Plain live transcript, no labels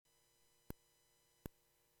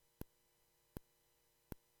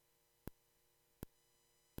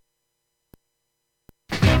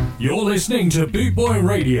You're listening to Boot Boy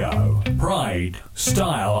Radio. Pride,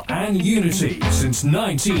 style, and unity since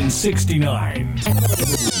 1969.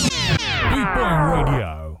 Boot Boy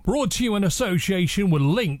Radio. Brought to you in association with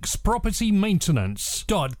Links Property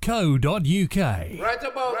Maintenance.co.uk. Right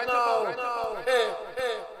about now.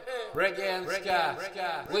 Reggae and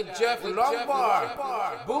Ska with Jeff Lombard.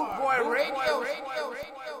 Boot Boy Radio.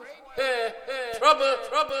 Trouble.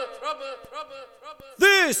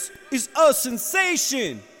 This is a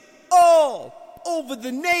sensation all over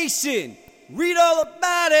the nation. Read all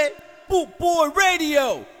about it. Boot Boy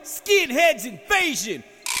Radio. Skinheads Invasion.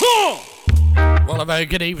 Well, a very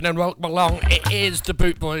good evening, welcome along. It is the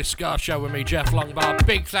Boot Boy Ska Show with me, Jeff Lombard.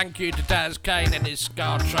 Big thank you to Daz Kane and his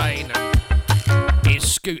Ska Train and his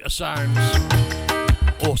scooter sounds.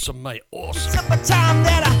 Awesome, mate, awesome. Summertime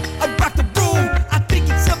that I rock the room. I think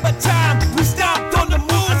it's summertime. We stomped on the moon.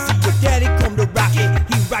 I see your daddy come to rock it.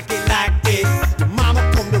 He rock it like this. Your mama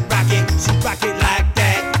come to rock it. She rock it like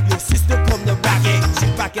that. Your sister come to rock it. She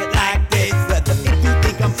rock it like this. Whether if you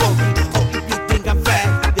think I'm funky or if you think I'm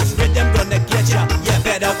fat, this rhythm gonna get ya. You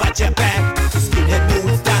better watch your back. Skinhead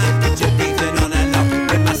moon style, get your dancing on and off.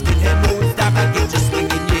 With my skinhead moon style, I get you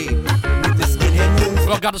swinging, yeah. With the skinhead moon style.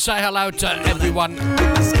 Well, I've got to say hello to everyone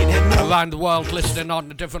around the world listening on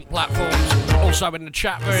the different platforms. Also in the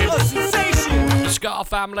chat room. The Ska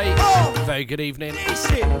family. Very good evening.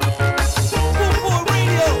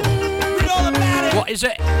 What is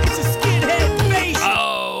it? It's a skinhead invasion.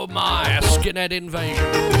 Oh my, a skinhead invasion.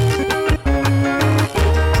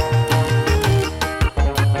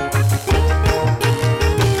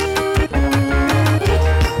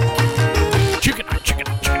 Chicken out.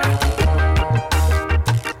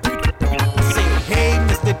 Say, hey,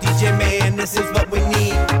 Mr. DJ Man, this is what we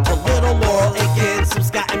need. A little Laurel Aiken, some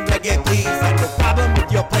ska and reggae, please. Got no problem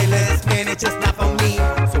with your playlist, man, it's just not for me.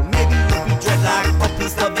 So maybe you'll be dreadlock or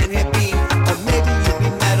peace, love, and hippie. Or maybe you'll be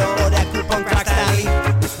metal or that group on crack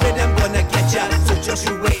style. This rhythm gonna get ya, so just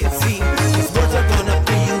you wait and see. These words are gonna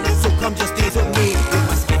free you, so come just dance with me. With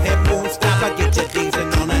my skinhead moon stop, I get you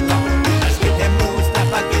dancing all night long. With my skinhead moon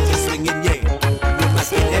stop, I get you swinging, yeah. With my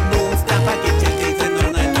skinhead moon stop, I get you dancing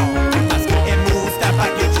all night long. With my skinhead moon stop, I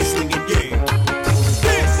get you swinging, yeah.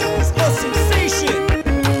 This is a sensation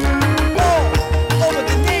all over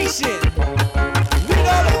the nation. Read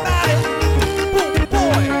all about it. Boot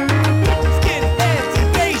Boy, Skinheads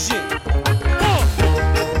Invasion.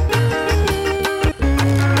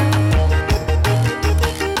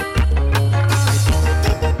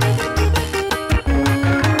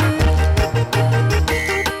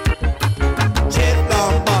 Jeff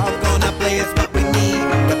Lombard gonna play us what we need.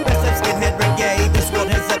 The best of skinhead reggae this world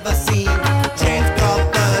has ever seen. James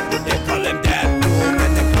Crawford, they call him that fool.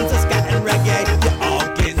 When it comes to scat and reggae, you all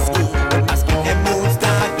get schooled. With my skinhead moon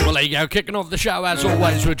style. Well, there you go. Kicking off the show as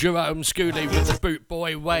always with Jerome Schooley with the Boot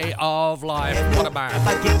Boy Way of Life. What a man. If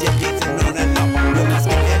I get you dancing on and off. With my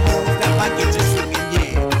skinhead moon style, I get you swinging,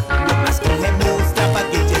 yeah. With my skinhead moon style, I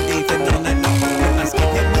get you dancing on and off. With my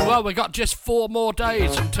skinhead moon. Well, we got just 4 more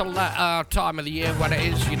days until that time of the year when it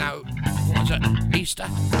is, you know, what is it, Easter?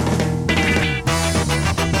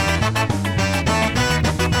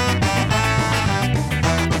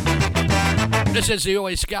 This is the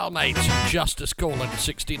Oi Scalmates, Justice Calling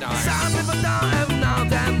 69. Some people don't have no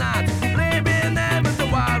damn night. Living never to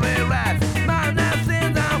worry rat. My next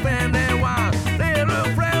things are when they want. Little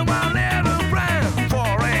friend, one little friend.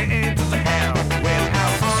 Foray into the hell. We'll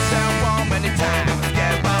have fun there for many times.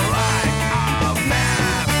 Get my right off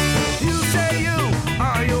map. You say you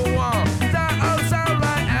are you one. That all sound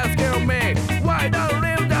like asking me. Why don't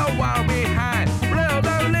leave the world behind?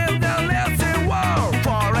 Don't live the lesson world.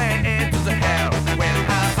 Foray into the hell. We'll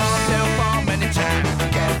have fun there for many times.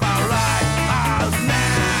 Get my right off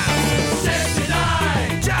map.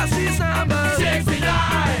 69. Justice, I'm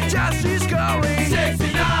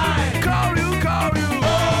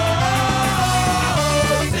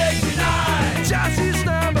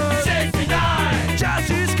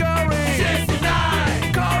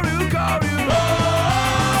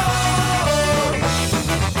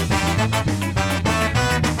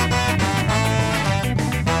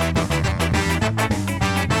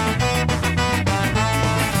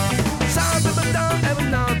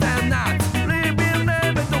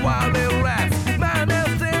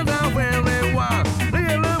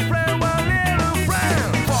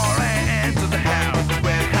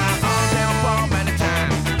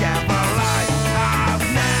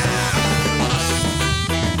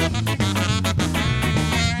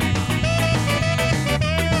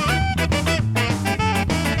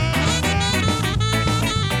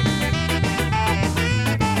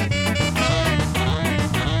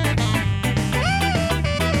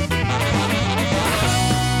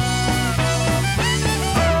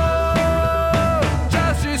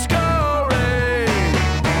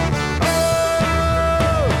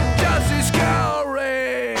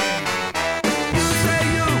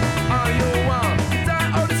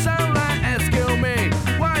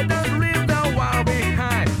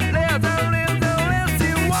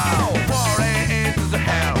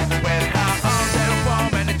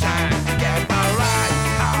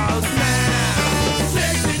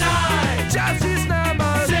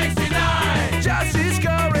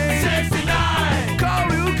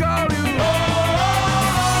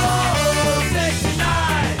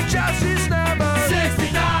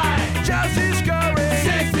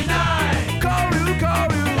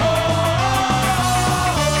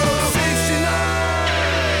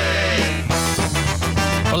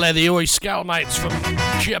they're the Oi Scalmates from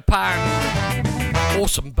Japan.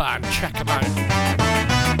 Awesome band, check them out.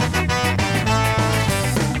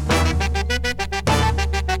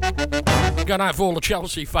 Going out for all the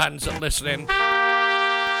Chelsea fans that are listening.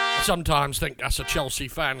 I sometimes think that's a Chelsea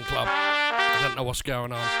fan club. I don't know what's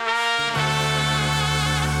going on.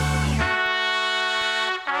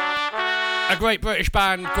 A great British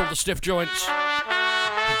band called the Stiff Joints.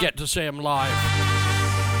 You get to see them live.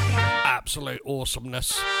 Absolute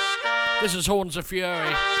awesomeness. This is Horns of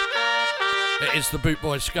Fury. It is the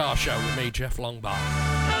Bootboy Ska Show with me, Jeff Longbar.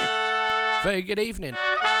 Very good evening.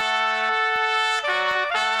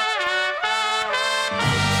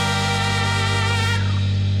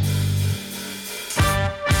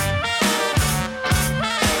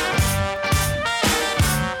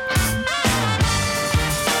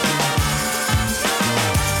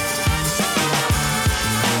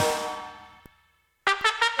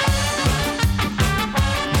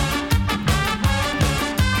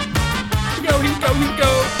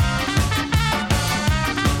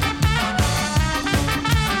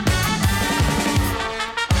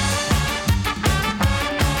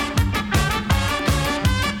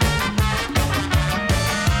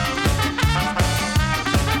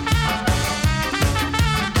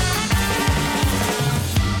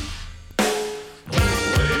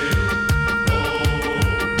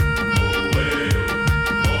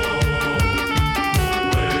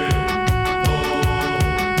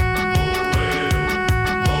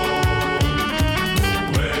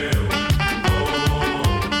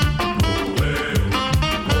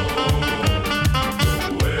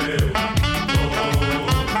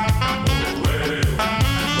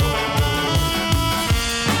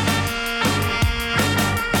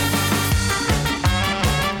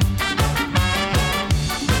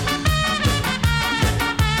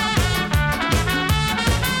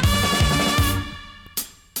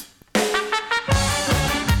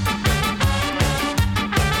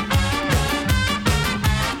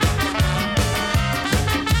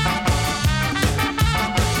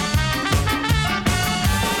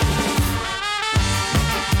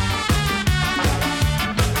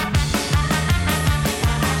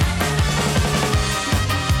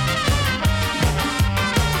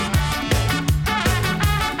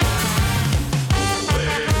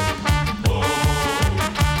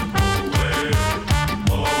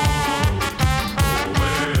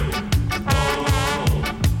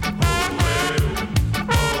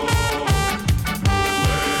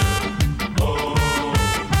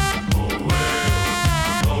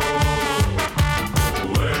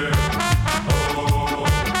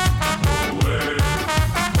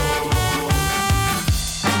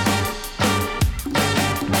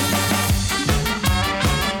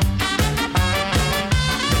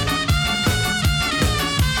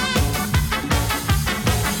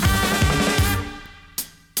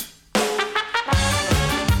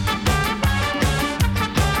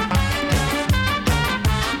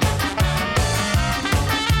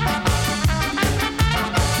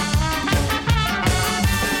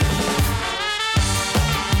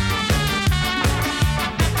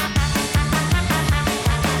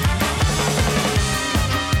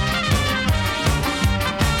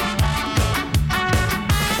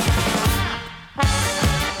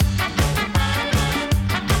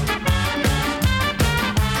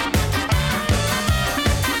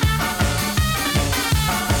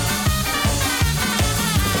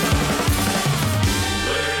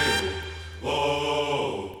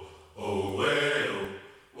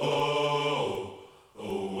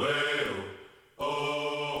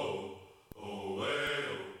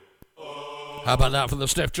 How about that from the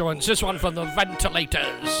Stiff Joints? This one from the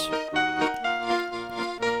Ventilators.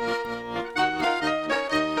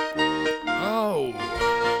 Oh.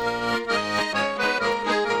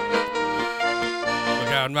 We're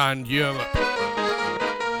going round Europe.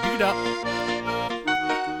 Beat up.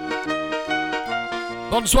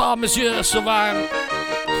 Bonsoir, Monsieur Sylvain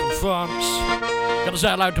from France. Gotta say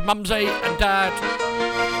hello to Mumsy and Dad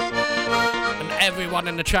and everyone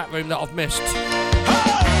in the chat room that I've missed.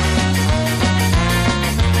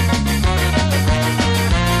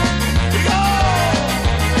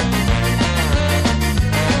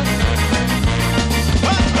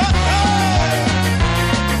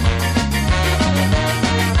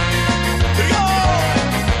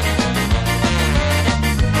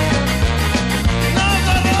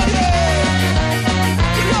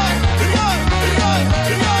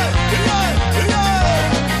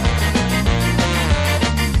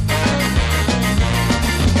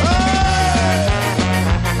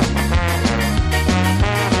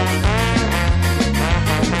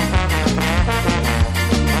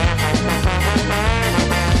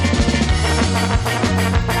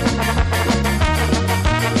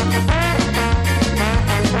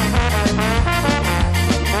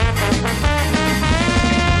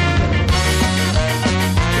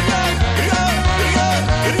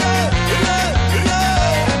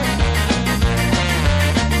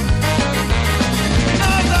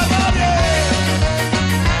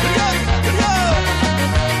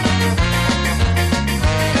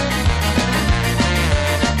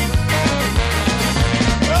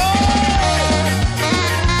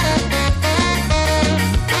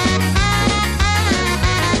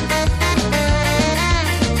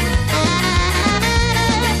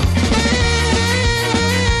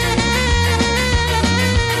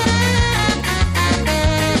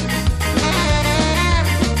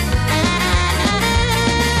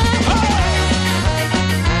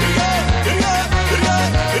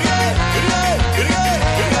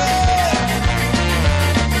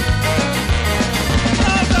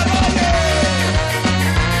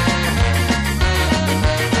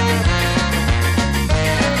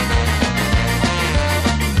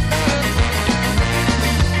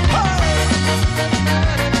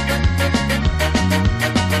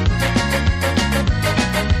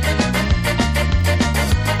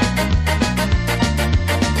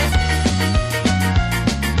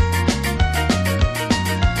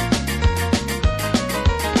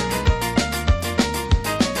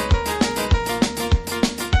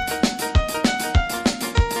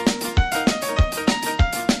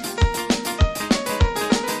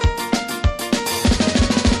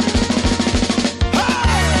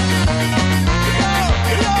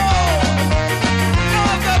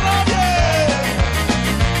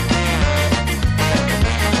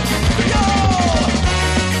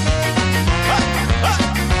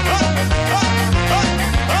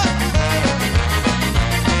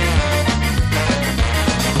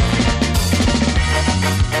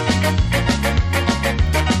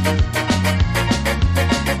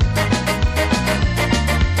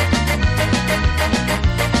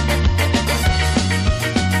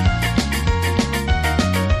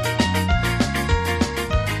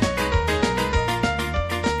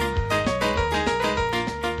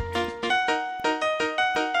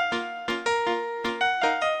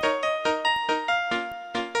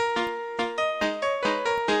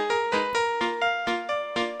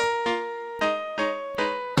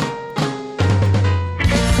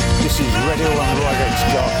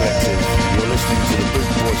 Collective. You're listening to the Boot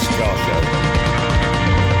Boy Ska Show.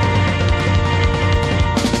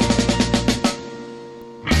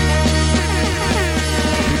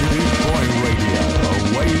 Boot Boy Radio, a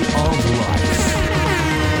way of life.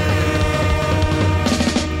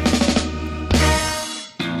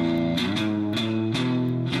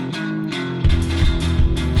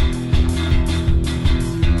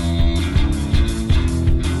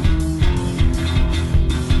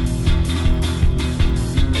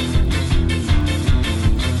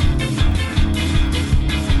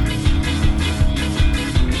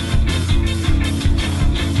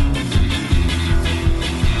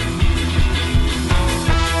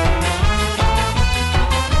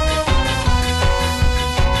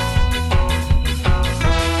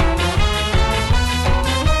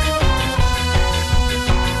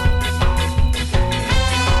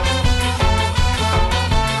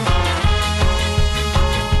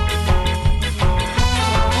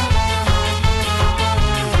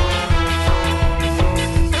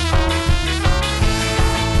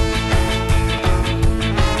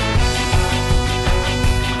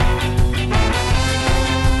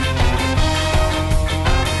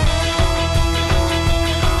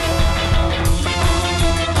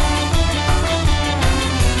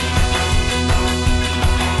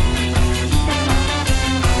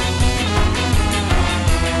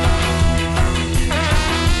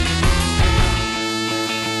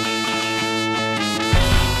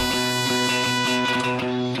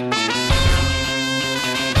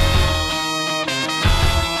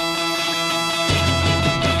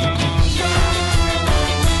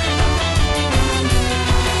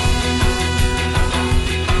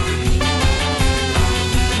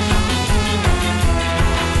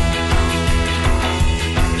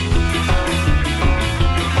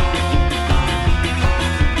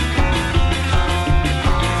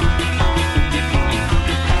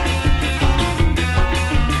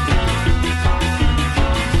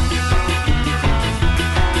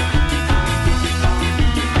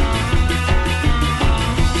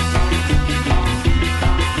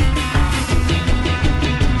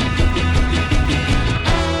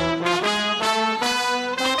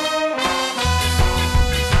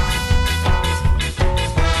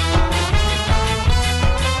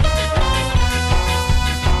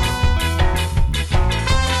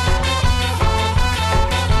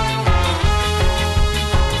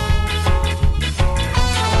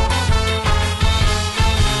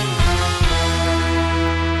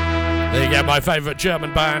 My favourite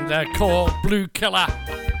German band, they're called Blue Killer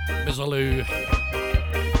Mizzaloo.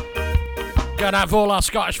 Going out for all our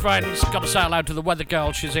Scottish friends. Got to say hello to the Weather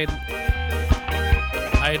Girl, she's in.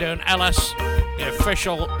 How you doing, Ellis? The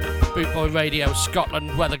official Boot Boy Radio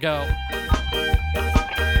Scotland Weather Girl.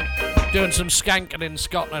 Doing some skanking in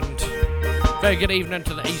Scotland. Very good evening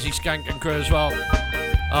to the Easy Skanking crew as well.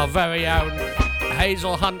 Our very own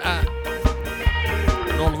Hazel Hunter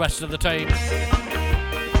and all the rest of the team.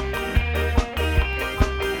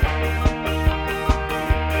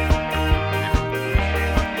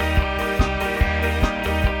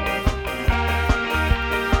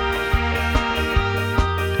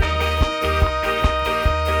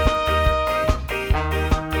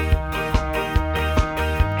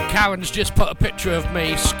 Karen's just put a picture of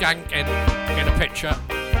me skanking in a picture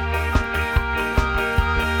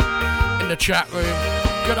in the chat room.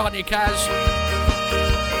 Good on you, Kaz.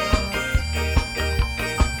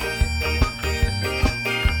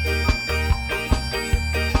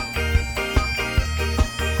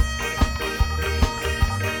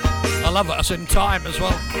 I love it, us in time as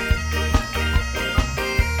well.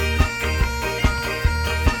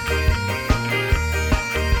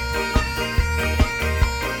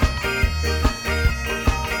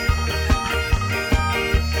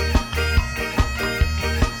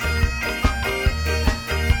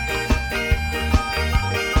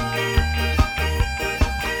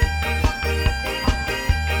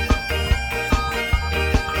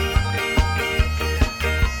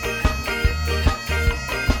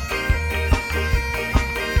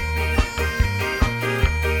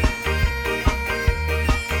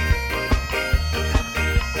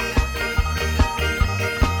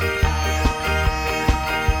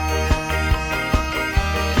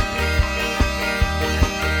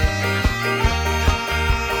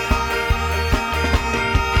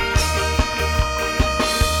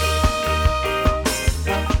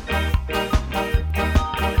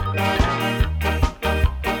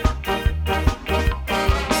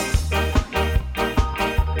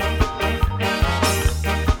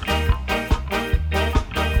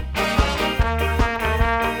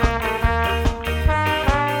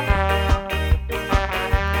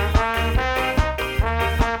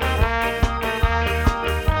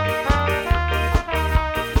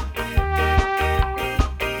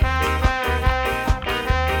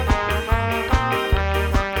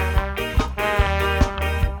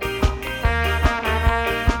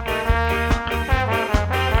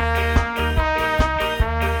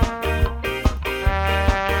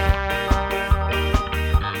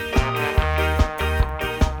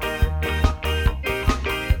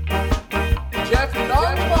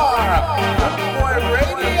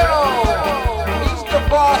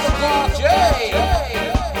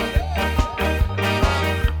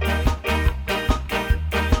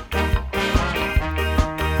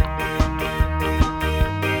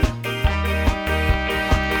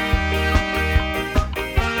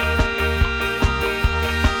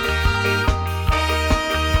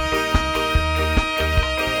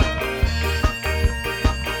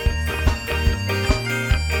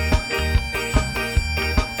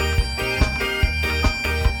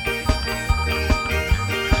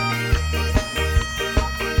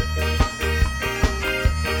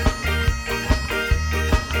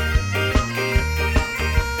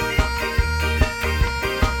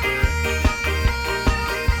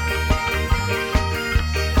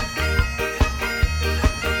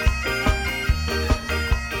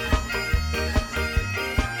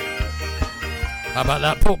 How about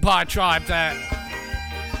that Pork Pie Tribe there?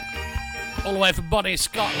 All the way from Bonnie,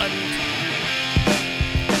 Scotland.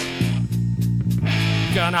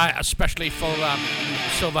 Going out especially for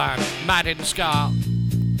Sylvan, Mad in Scar.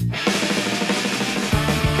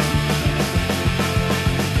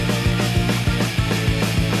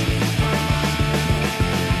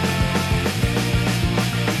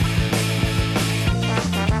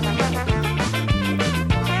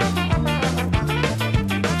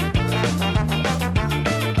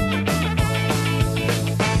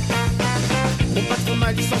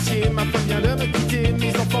 Licencié, ma femme vient de me quitter,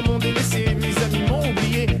 mes enfants m'ont délaissé, mes amis m'ont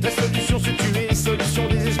oublié, la solution se tuer, solution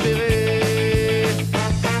désespérée.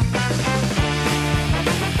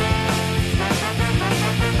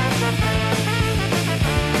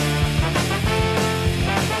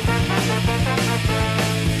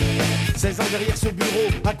 Seize ans derrière ce bureau,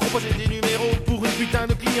 à composer des numéros pour une putain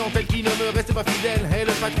de clientèle qui ne me reste pas fidèle. Et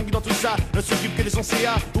le patron qui dans tout ça ne s'occupe que de son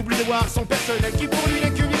CA, oublie de voir son personnel qui pour lui n'est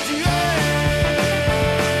que virtuel.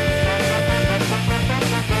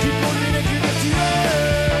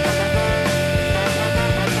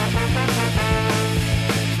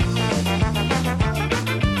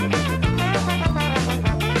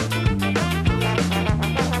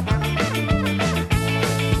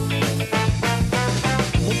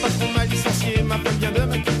 Mon patron m'a licencié, ma femme vient de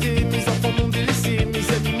me quitter, mes enfants m'ont délaissé,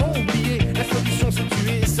 mes amis m'ont oublié, la solution se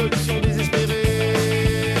tuer, solution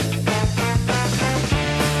désespérée.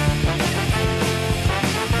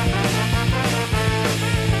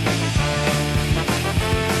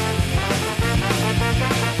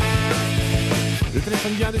 Le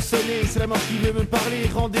téléphone vient de sonner, c'est la mort qui veut me parler.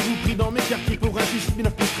 Rendez-vous pris dans mes quartiers pour un suicide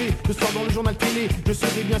bien frustré. Le soir dans le journal télé, je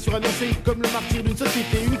serai bien sûr annoncé comme le martyr d'une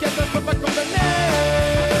société, une catastrophe pas condamnée.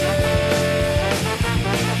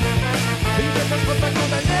 Une catastrophe pas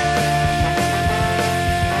condamnée.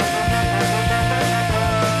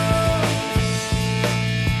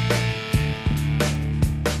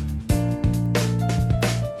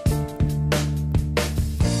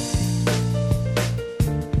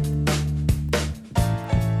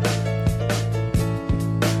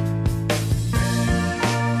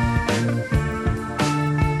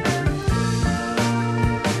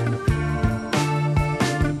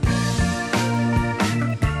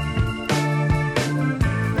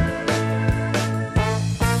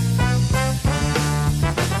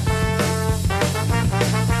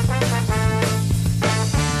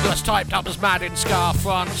 Typed up as Mad in Scar,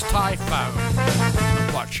 France, Typhoon.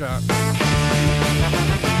 Watch out.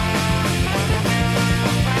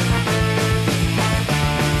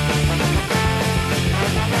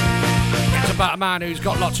 It's about a man who's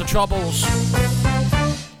got lots of troubles.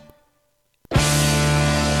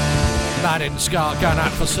 Mad in Scar going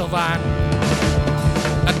out for Sylvan.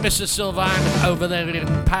 And Mrs. Sylvan over there in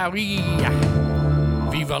Paris.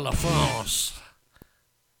 Viva la France.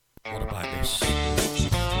 What about this?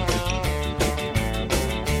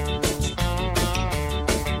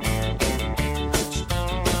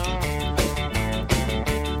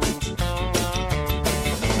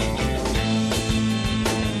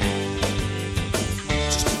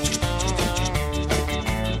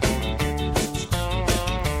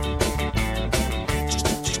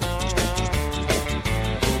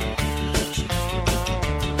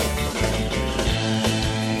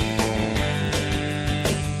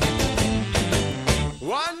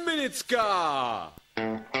 Ska.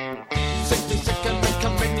 60 seconds make a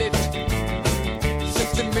minute,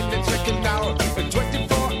 60 minutes make an hour,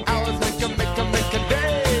 24 hours make a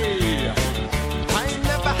day. I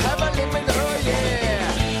never have a limit, oh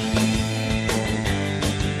yeah.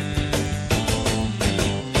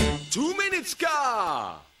 2 minutes ska.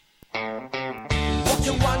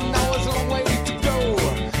 Walking 1 hour's a long way to go.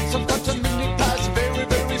 Sometimes a minute pass very,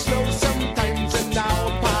 very slow. Sometimes an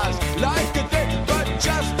hour pass like a day, but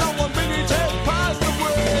just now 1 minute has passed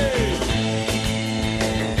away.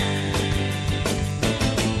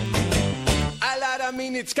 A lot of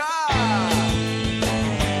minutes ska.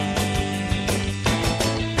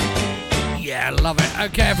 Yeah, love it.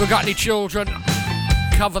 Okay, if we've got any children,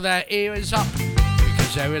 cover their ears up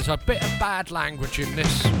because there is a bit of bad language in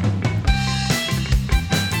this.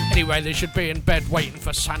 Anyway, they should be in bed waiting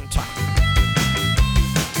for Santa.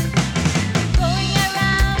 Going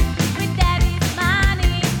around with daddy's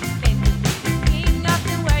money, thinking of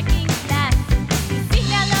the working class. You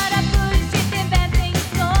see a lot of bullshit inventing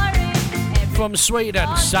stories. From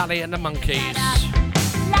Sweden, Sally and the Monkeys.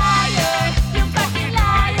 Liar, you fucking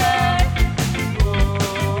liar.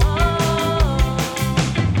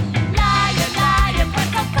 Liar, liar,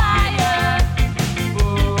 put on fire.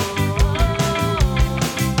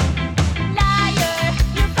 Liar,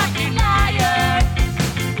 you fucking liar.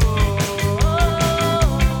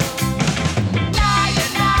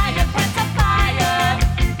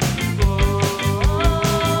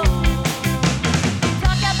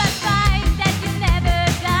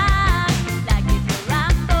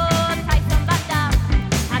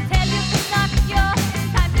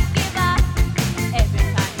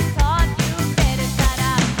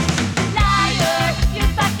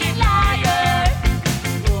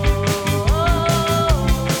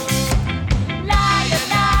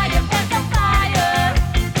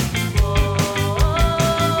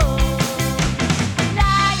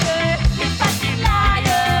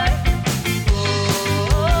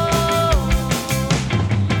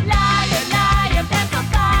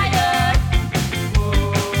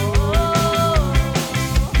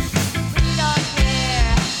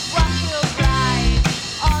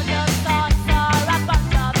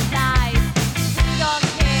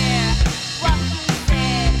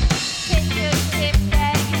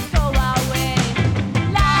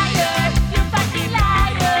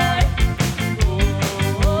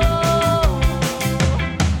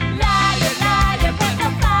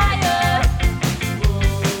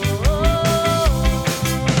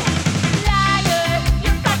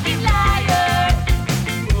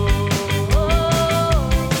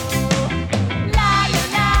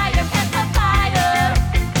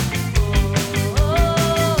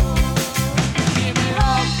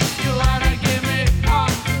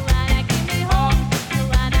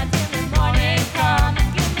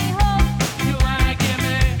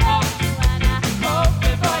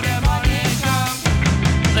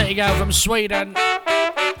 from Sweden.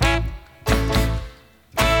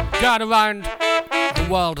 Going around the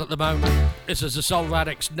world at the moment. This is the Soul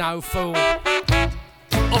Radix No Fool.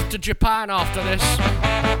 Off to Japan after this.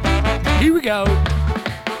 Here we go.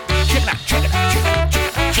 Check it out, check it out, check it out, check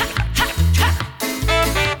it out, check it out, check it out, check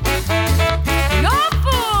it out. No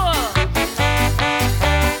fool!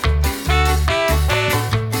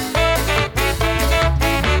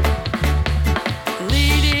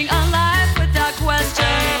 Leading a life without question,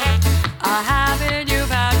 a habit you've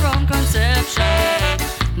had from conception.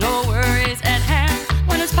 No worries at hand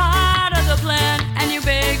when it's part of the plan, and you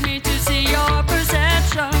beg me to see your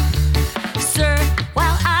perception. Sir,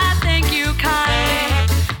 while I thank you kindly,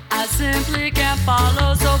 I simply can't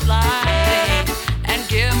follow so blindly and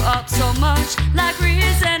give up so much like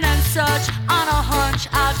reason and such on a hunch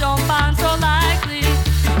I don't find so likely.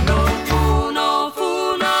 No fool, no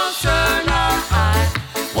fool, no sir, no I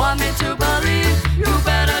want me to believe. You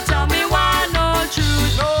better tell me why. No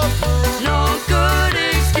truth, no good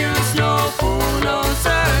excuse. No fool, no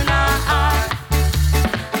sir, no I.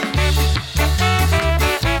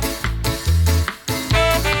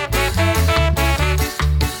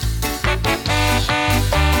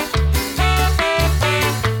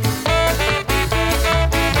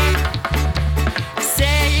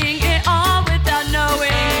 Saying it all without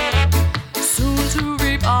knowing, soon to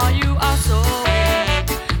reap all you are sowing.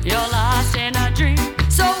 You're lost in a dream,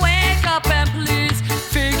 so wake up and please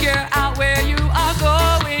figure out where you are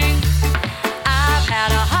going. I've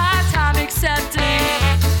had a hard time accepting,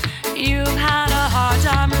 you've had a hard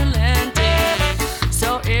time relenting.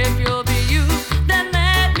 So if you'll be you, then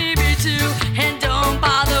let me be too, and don't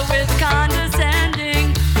bother with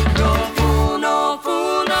condescending. No fool,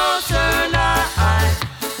 no sir, no I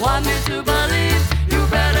want me to believe. You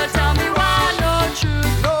better tell me why. No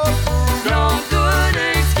truth, no good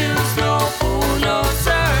excuse. No fool, no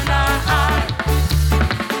sir, no I.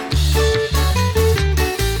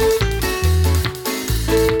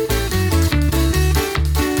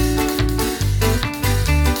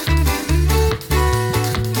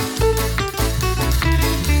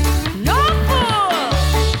 No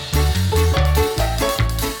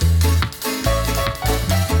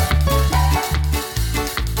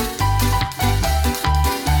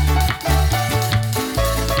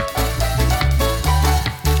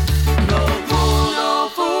fool. No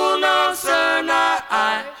fool, no sir, no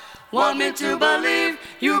I want me to believe.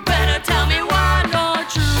 You better tell me why. No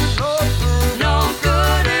truth, no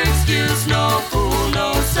good excuse. No fool,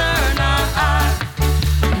 no sir, no I.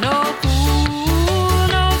 No fool,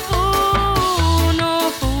 no fool,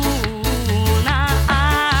 no fool, no I.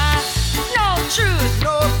 No truth,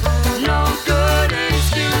 no good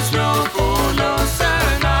excuse. No fool, no sir,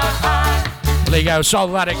 no I. There you go, Soul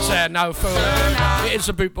Radix there, No Fool. It is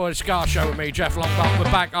the Boot Boy Ska Show with me, Jeff Longbottom. We're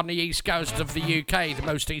back on the east coast of the UK, the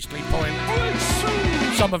most easterly point.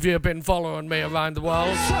 Some of you have been following me around the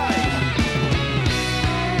world.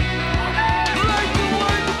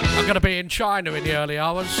 I'm going to be in China in the early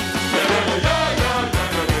hours.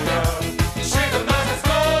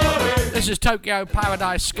 This is Tokyo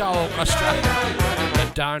Paradise Ska Orchestra, the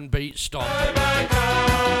Downbeat Stomp.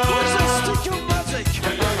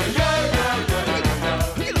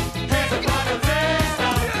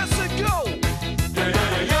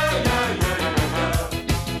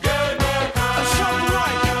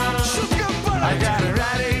 I got it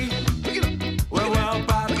ready. We're well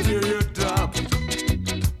back to your dump.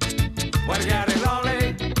 When you get it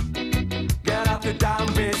lonely, get up the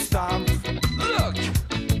downbeat stomp. Look,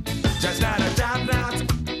 just not a damn that.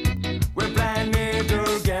 We're playing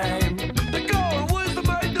either game. The goal was the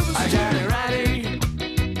murder.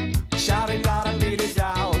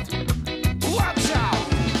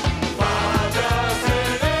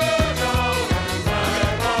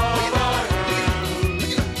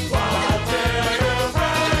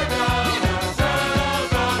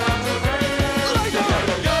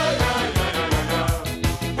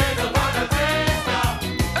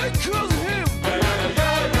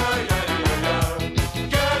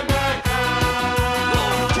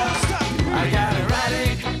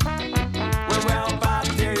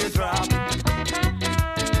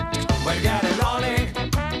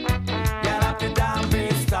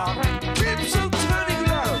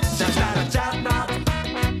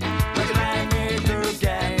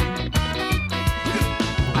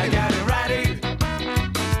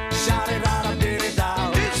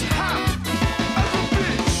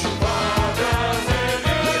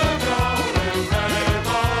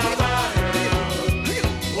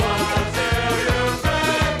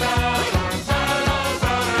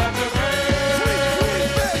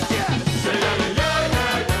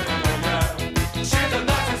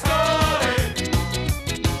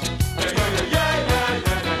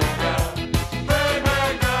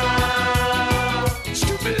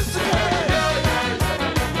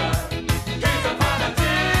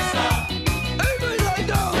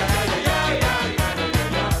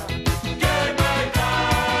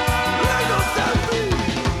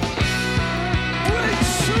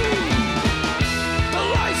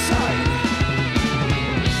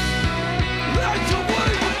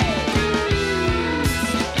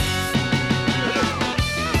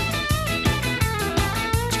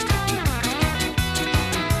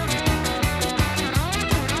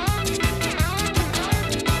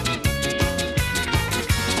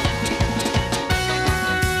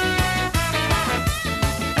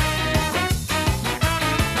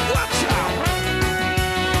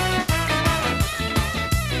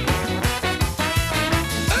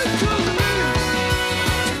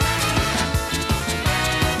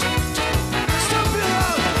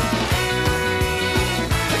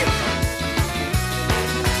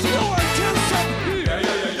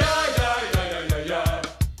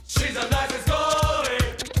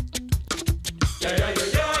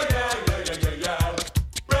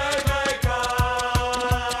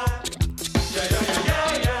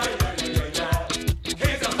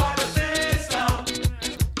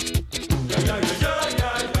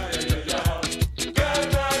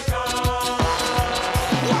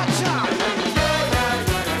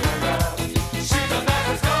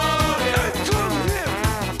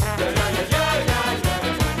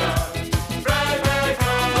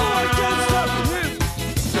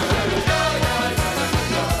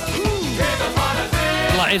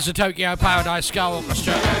 That is the Tokyo Paradise Ska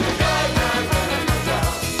Orchestra.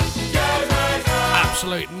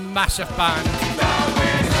 Absolute massive band.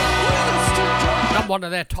 I'm one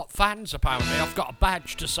of their top fans, apparently. I've got a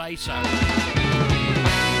badge to say so.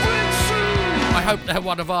 I hope they're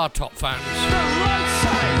one of our top fans.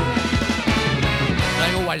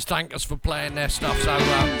 They always thank us for playing their stuff, so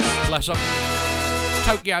bless them.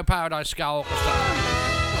 Tokyo Paradise Ska Orchestra.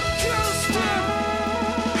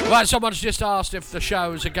 Right, someone's just asked if the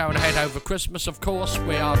shows are going ahead over Christmas. Of course,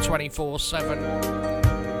 we are 24/7.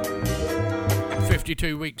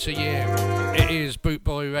 52 weeks a year. It is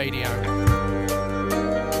Bootboy Radio.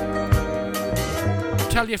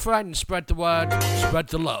 Tell your friends, spread the word, spread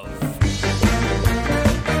the love.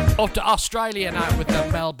 Off to Australia now with the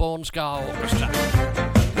Melbourne Ska Orchestra.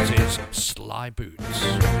 This is Sly Boots.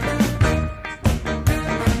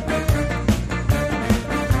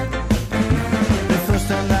 The first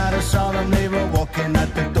time that I saw them, they were walking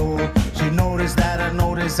at the door. She noticed that I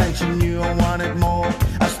noticed and she knew I wanted more.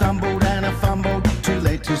 I stumbled and I fumbled, too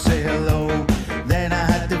late to say hello. Then I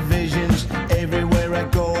had the visions everywhere I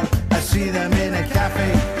go. I see them in a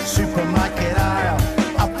cafe, supermarket aisle,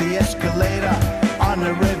 up the escalator, on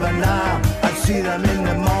the river Nile. I see them in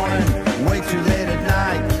the morning, way too late at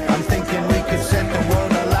night. I'm thinking we could set the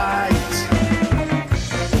world alight.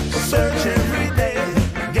 Search every day,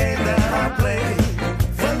 game that I play,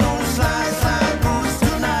 for those slides like boots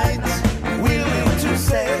tonight. Willing to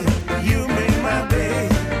say you made my day.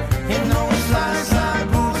 In those slides like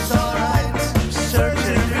boots, alright. Search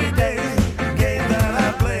every day, game that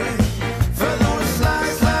I play, for those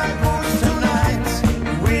slides like boots tonight.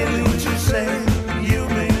 Willing to say you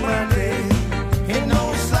made my day. In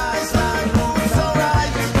those slides like boots,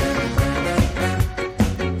 alright.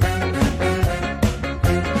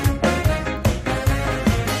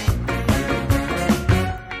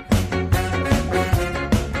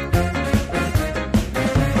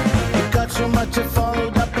 It got so much I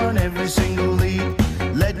followed up on every single lead.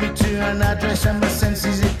 Led me to an address and my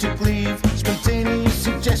senses it took leave. Spontaneous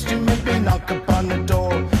suggestion made me knock upon the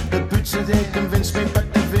door. The boots are there convinced me,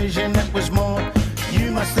 but the vision that was more.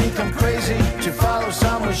 You must think I'm crazy to follow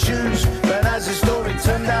someone's shoes, but as the story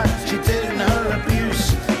turned out, she didn't her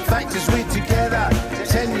abuse. Fact is we're together,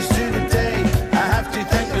 10 years to the day. I have to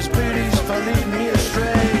thank those booties for leading me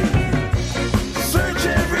astray. Search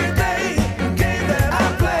every day, game that I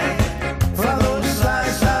play, for those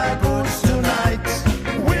slides like boots tonight.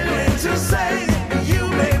 Willing to say you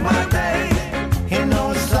made my day. In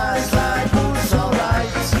those slides like boots, alright.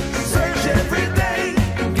 Search every day,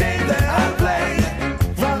 game that I play,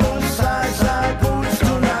 for those slides like boots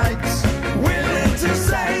tonight. Willing to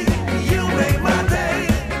say you made my day.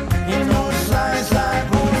 In those slides like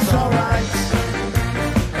boots, alright.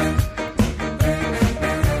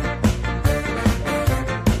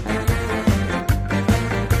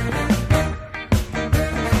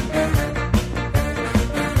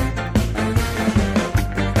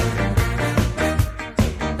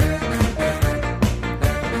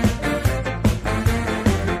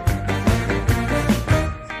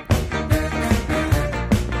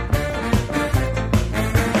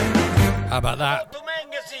 How about that?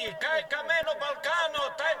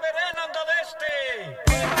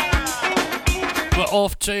 We're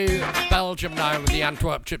off to Belgium now with the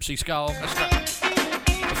Antwerp Gypsy Ska Orchestra.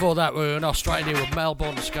 Before that, we were in Australia with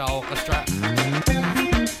Melbourne Ska Orchestra.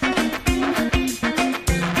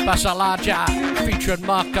 Basalaja featuring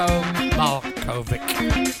Marko Markovic.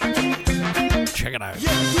 Check it out.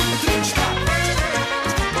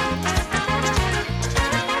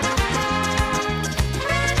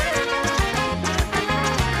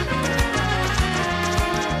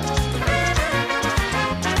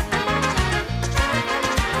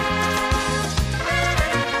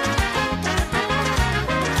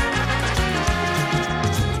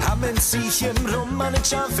 Si romane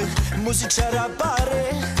chave, musica rabare.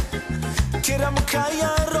 Kiram kaya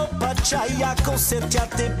ropa chaya, concerti a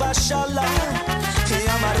te bashala. E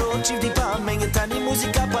amaro di pa mengetani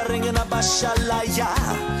musica parenga na bashala ya.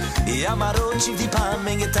 E amaro di pa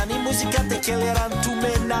mengetani musica te keleran tu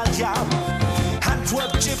menaya.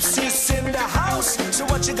 Antwerp gypsies in the house. So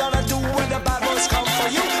what you gonna do when the bad boys come for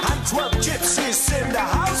you? Antwerp gypsies in the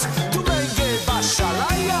house. Tu menge bashala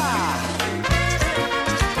ya.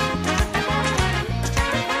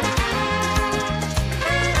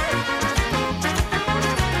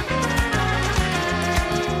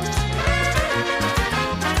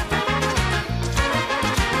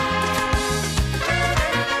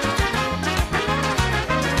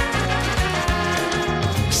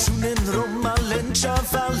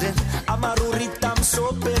 Amaro ritam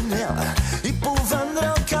so penel I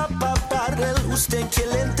povandrel capa parel Usten che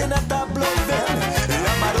le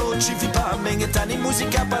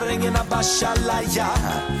música para ringa bashalaya.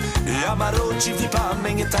 Amaro chivi pa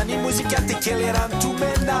mengetani música te keleran tu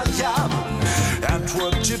menaya.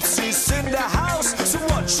 Antwerp gypsies in the house, so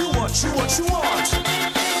what you want?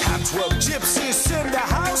 Antwerp gypsies in the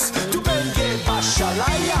house, tu benge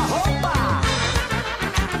bashalaya hopa.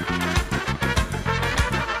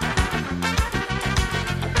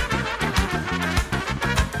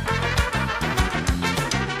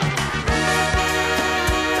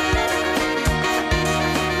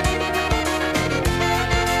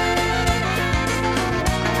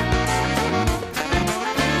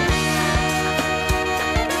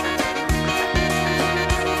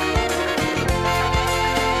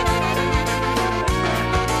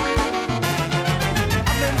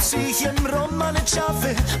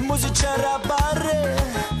 Muzičara bare,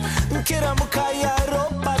 kera mukaya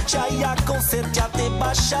roba chaya concertate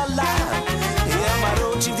bashala.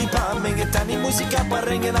 Amaro chivi pa mengetani musica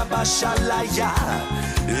parenga na bashala ya.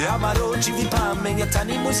 Amaro chivi pa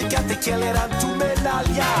mengetani musica te keleran tu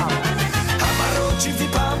medalja. Amaro chivi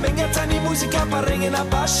pa mengetani musica parenga na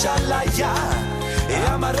bashala ya.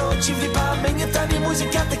 Amaro chivi pa mengetani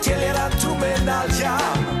musica te keleran tu medalja.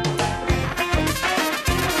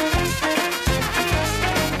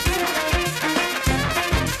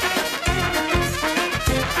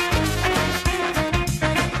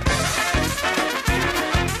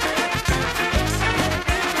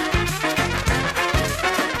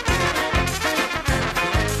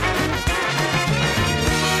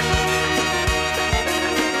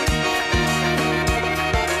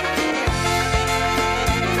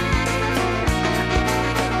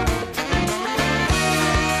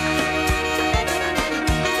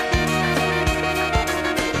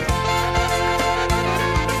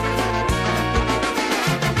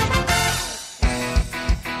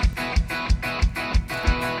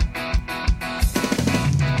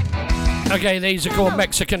 Okay, these are called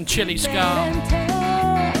Mexican Chili Ska.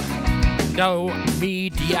 No Mi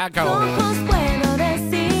Diago.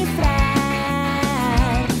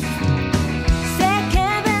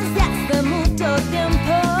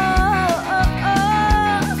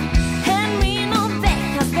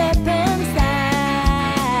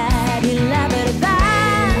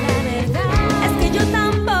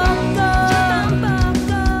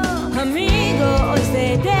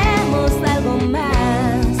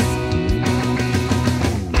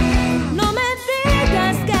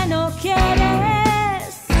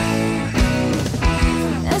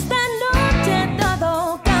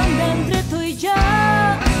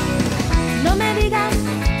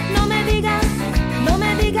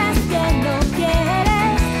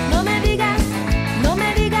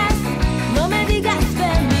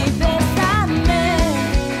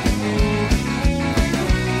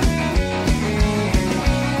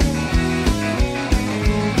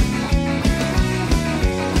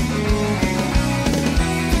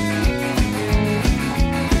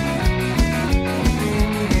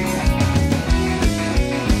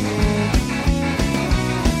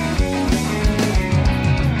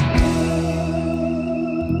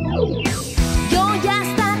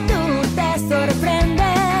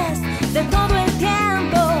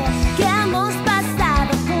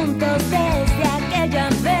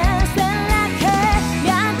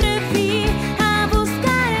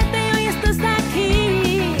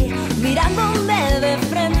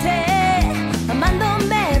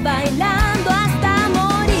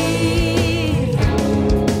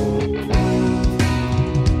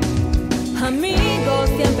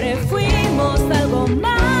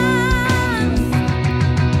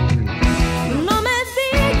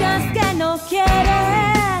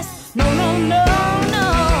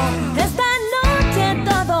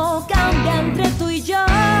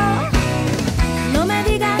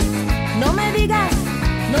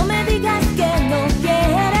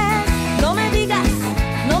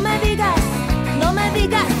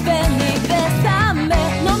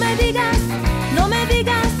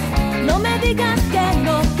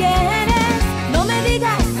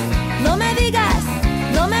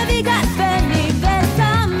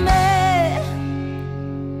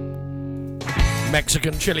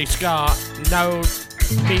 Mexican Chili Ska, No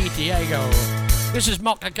Mi Diego. This is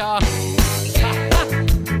Mokaga.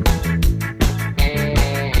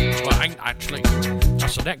 Well, I ain't actually.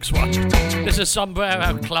 That's the next one. This is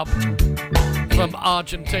Sombrero Club from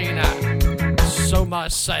Argentina. So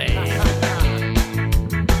much say.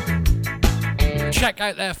 Check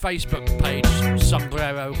out their Facebook page,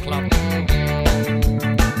 Sombrero Club.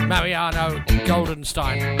 Mariano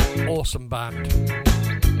Goldenstein, awesome band.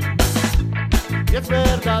 Y es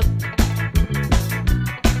verdad,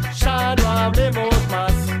 ya no hablemos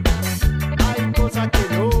más. Hay cosas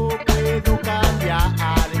que no puedo cambiar.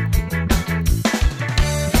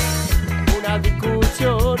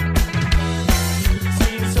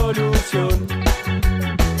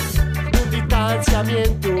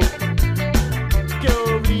 pensamiento que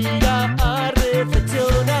obliga a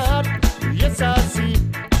reflexionar. Y es así,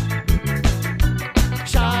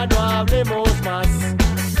 ya no hablemos más.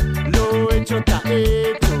 Lo hecho está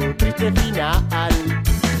hecho, triste final.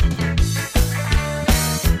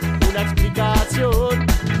 Una explicación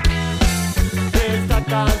de esta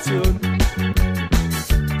canción.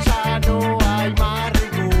 Ya no hay más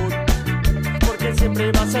rencor, porque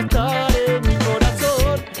siempre vas a estar en mi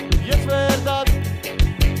corazón. Y es verdad,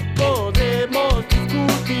 podemos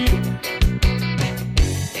discutir,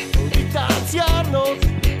 distanciarnos,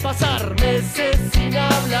 pasar meses sin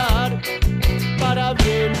hablar, para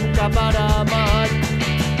bien, nunca para mal.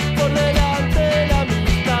 Por delante la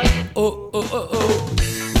amistad,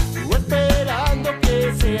 esperando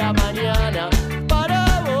que sea mañana para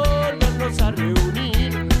volvernos a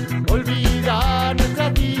reunir, olvidar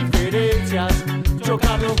nuestras diferencias,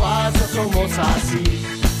 chocar los vasos, somos así,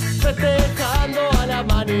 festejando al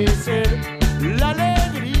amanecer la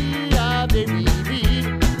alegría de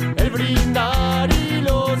vivir, el brindar y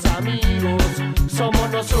los amigos, somos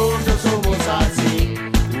nosotros, somos así.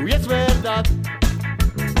 Uy, es verdad,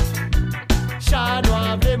 ya no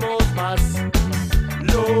hablemos más.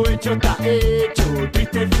 Lo hecho está hecho,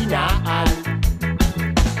 triste final.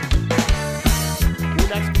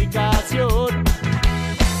 Una explicación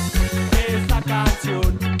de esta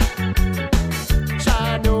canción.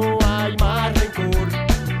 Ya no hay más rencor,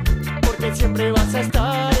 porque siempre vas a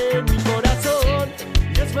estar en mi corazón.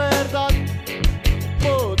 Y es verdad,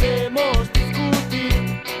 podemos discutir,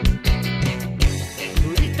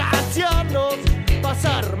 distanciarnos,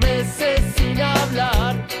 pasar meses sin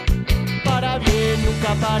hablar, para bien,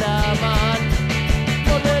 nunca para mal,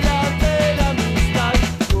 por delante la amistad,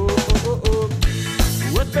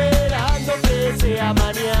 esperando que sea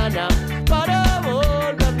mañana, para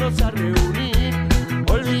volvernos a reunir,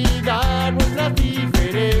 olvidar nuestras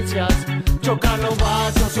diferencias, chocar los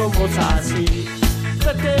vasos, somos así,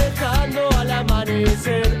 festejando al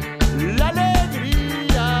amanecer, la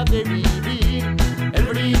alegría de vivir, el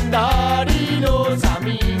brindar y los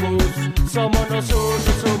amigos, somos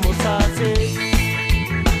nosotros, somos así.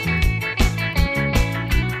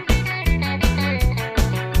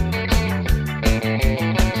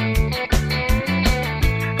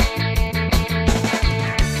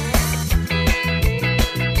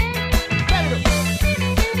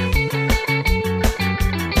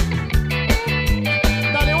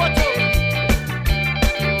 Dale, guacho.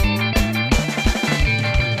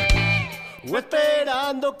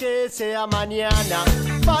 Esperando que sea mañana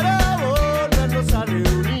para volvernos a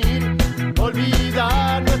reunir,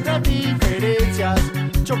 olvidar nuestras diferencias,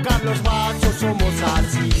 chocar los vasos, somos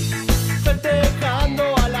así, festejando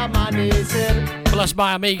al amanecer. Plus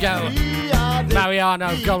my amigo Mariano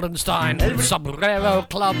Goldenstein, Sombrero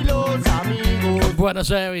Club from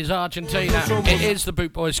Buenos Aires, Argentina. It is the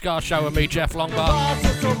Boot Boy Ska Show with me, Jeff Longbar,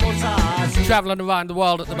 travelling around the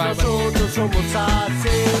world at the moment.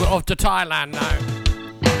 We're off to Thailand now.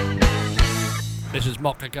 This is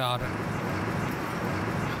Mokka Garden.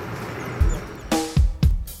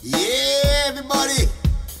 Yeah, everybody.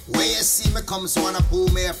 Where you see me come, so wanna pull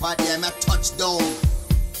me apart, yeah, my touchdown.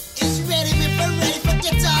 It's ready, me for ready for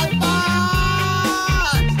guitar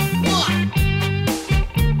band. What?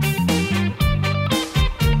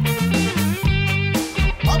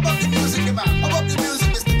 How about the music, man? How about the music,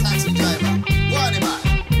 Mr. Taxi Driver? Go on, man.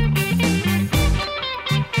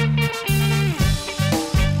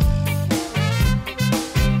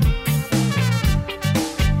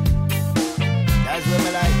 That's what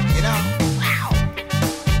me like, you know? Wow.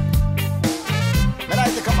 Me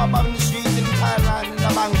like to come up on the street in Thailand, in the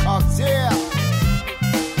Bangkok, yeah.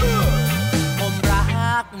 ผมรั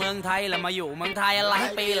กเมืองไทยแล้วมาอยู่เมืองไทยหลาย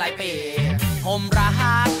ปีหลายปีผมรั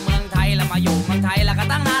กเมืองไทยแล้วมาอยู่เมืองไทยแล้วก็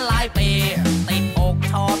ตั้งนานหลายปีติดอก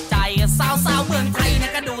ชอบใจสาวๆเมืองไทยเนี่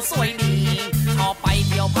ยก็ดูสวยดีชอบไปเ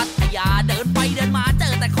ที่ยวพัทยาเดินไปเดินมาเจ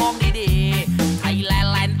อแต่ของดีๆไทยแลน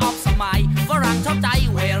ด์แลนด์ออฟสมัยฝรั่งชอบใจ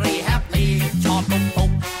very happy ชอบตุ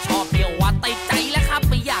กๆชอบเที่ยววัดติดใจแล้วครับ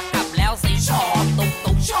ไม่อยากกลับแล้วสิชอบ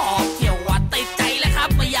ตุกๆชอบเที่ยววัดติดใจแล้วครับ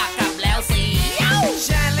ไม่อยากกลับแล้วสิช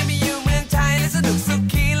าและไม่อยู่เมืองไทยและสนุกสุ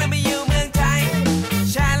ขีและไม่อยู่เมืองไทย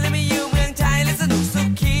ชาและไม่อยู่เมืองไทยและสนุกสุ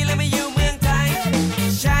ขีและไม่อยู่เมืองไทย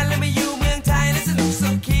ชาและไม่อยู่เมืองไทยและสนุกสุ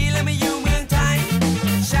ขีและไม่อยู่เมืองไทย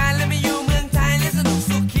ชาและไม่อยู่เมืองไทยและสนุก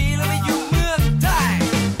สุขีและไม่อยู่เมืองไทย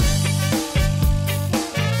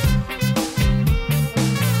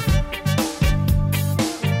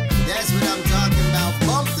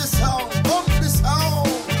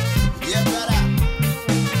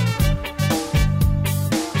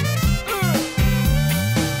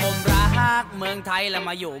ไทยแล้ว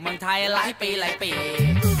มาอยู่เมืองไทยหลายปี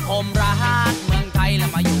ผมรักเมืองไทยแล้ว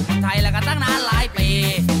มาอยู่เมืองไทยแล้วก็ตั้งนานหลายปี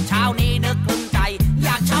เช้านี้นึกถึงใจอย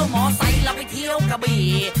ากเช่าหมอไซค์แล้วไปเที่ยวกระบี่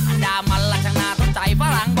อันดามันละช่างน่าสนใจฝ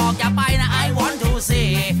รั่งบอกอย่าไปนะ I want to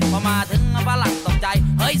see พอมาถึงฝรั่งตกใจ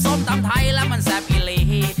เฮ้ยส้มตำไทยแล้วมันแซ่บอีหลี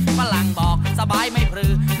ฝรั่งบอกสบายไม่พ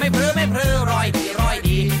รือร้อย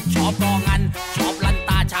ดีชอบกองงันชอบลันต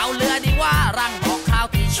าเช้าเรือดีว่ารังบอกข้าว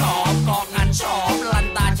ที่ชอบกองงันชอบลัน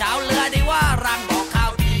ตาเช้าเรือดีว่ารังบอกข้า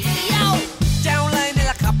วที่เจ้าเลยนี่แ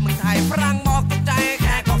หละครับเมืองไทยฝรั่งบอกตกใจแ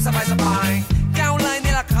ค่ของสบายเจ้าเลย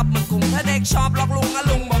นี่แหละครับเมืองกรุงถ้าเด็กชอบหลอกลุง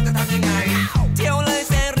ลุงบอกจะทำยังไงเที่ยวเลย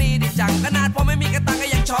เสรีดีจังขนาดพอไม่มีกระตังก็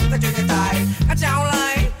ยังชอบกระจุยกระจายเจ้าเล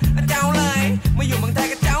ยมาอยู่เมืองไทย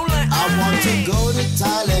ก็เจ้าเลย I want to go to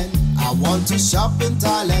Thailand I want to shop in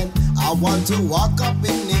Thailand I want to walk up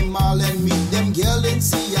in the mall and meet them girl in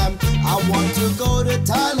Siam I want to go to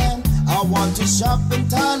Thailand I want to shop in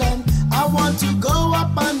Thailand I want to go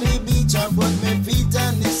up on the beach and put my feet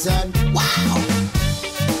in the sand Wow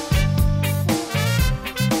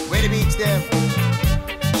Where the beach them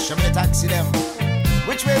Show me the taxi them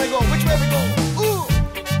Which way we go Ooh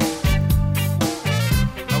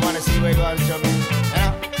I want to see where you are show me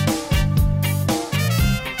yeah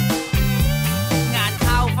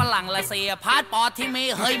ฝรั่งละเสียพาสปอร์ตที่มี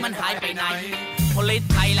เฮ้ยมันหายไปไหนผลิต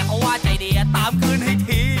ไทยแล้วเขาว่าใจดีตามคืนให้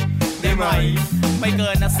ทีได้ไหมไม่เกิ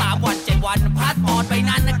นนะ3 วัน 7 วันพาสปอร์ตไป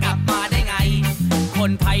นั้นกลับมาได้ไงค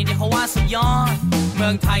นไทยเนี่ยเขาว่าสุดยอดเมื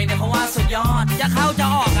องไทยเนี่ยเขาว่าสุดยอดจะเข้าจะ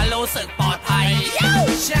ออกกันรู้สึกปลอดภัย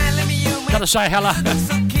Gotta say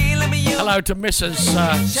hello to Mrs.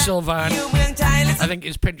 Sylvan. I think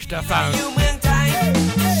he's pinched her phone.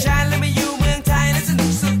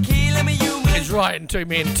 He's writing to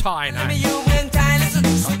me in Thai now.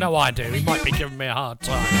 I've no idea. He might be giving me a hard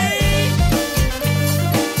time.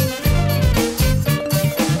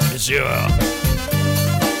 Monsieur.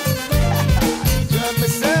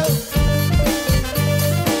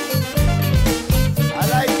 I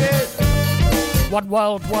like it. One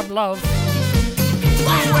world, one love.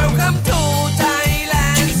 Welcome to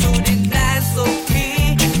Thailand สู่ดินแดนสุขี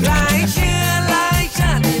หลายเชื้อหลายช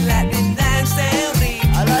าติและดินแดนเสรี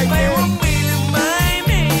ไม่ว่ามีหรือไม่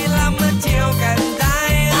มีเรามาเที่ยวกันได้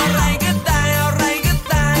อะไรก็ได้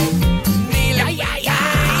นี่แหละ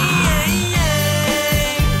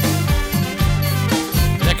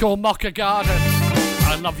They're called Mocha Garden.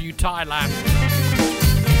 I love you, Thailand.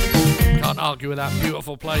 Can't argue with that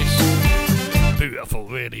beautiful place. Beautiful,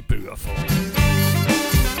 really beautiful.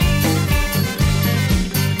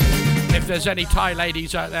 If there's any Thai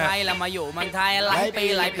ladies out there,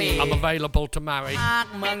 I'm available to marry.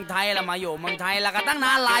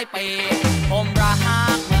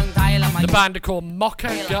 The band are called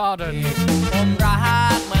Mocha Garden.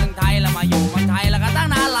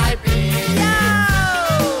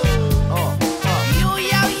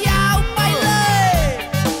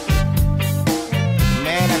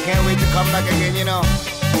 Man, I can't wait to come back again, you know.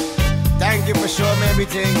 Thank you for showing me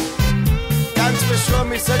everything. Thanks for showing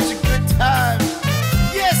me such a good time.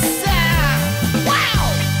 Yes, sir. Wow.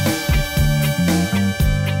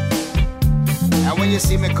 And when you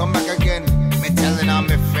see me come back again, me telling all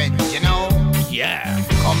my friends, you know. Yeah.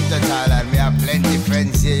 Come to Thailand, we have plenty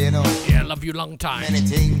friends here, you know. Yeah, love you long time. Many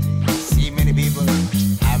things, see many people,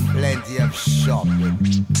 and plenty of shopping.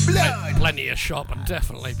 Plenty of shopping,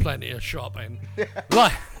 definitely plenty of shopping.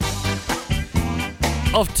 Right.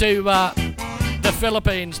 Off to the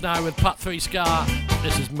Philippines now with Pat 3 Scar.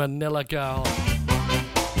 This is Manila Girl.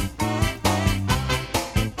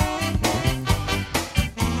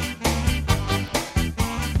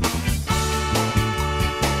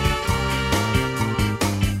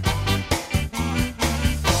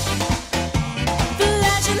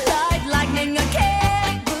 Flashing light, lightning, I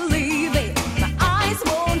can't believe it. My eyes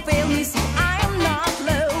won't fail me, see I am not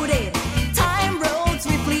loaded. Time rolls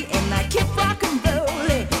swiftly and I keep rock and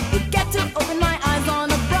rolling. Get to open my eyes on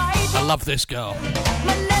a bright. I love this girl.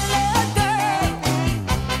 Manila girl.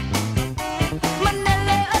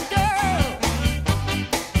 Manila girl.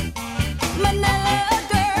 Manila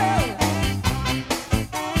girl.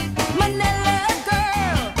 Manila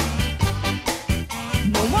girl.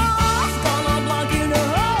 No one's gonna block you, no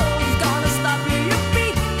one's gonna stop you. Your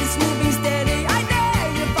feet is moving steady. I dare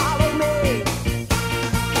you follow me.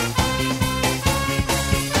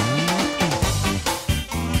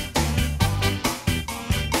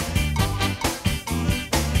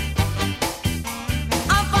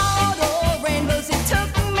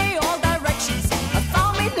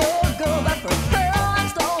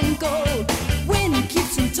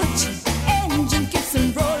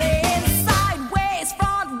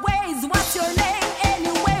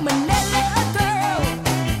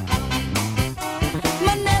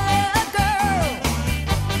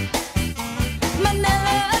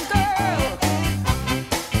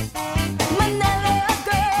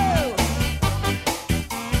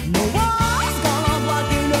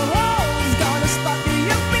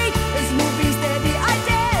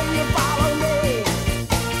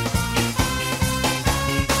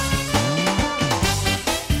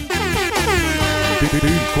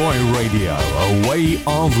 Boy Radio, a way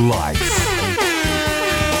of life.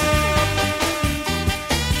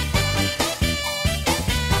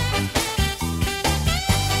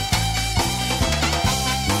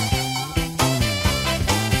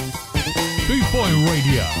 Boot Boy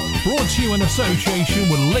Radio, brought to you in association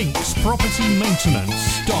with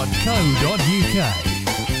linkspropertymaintenance.co.uk.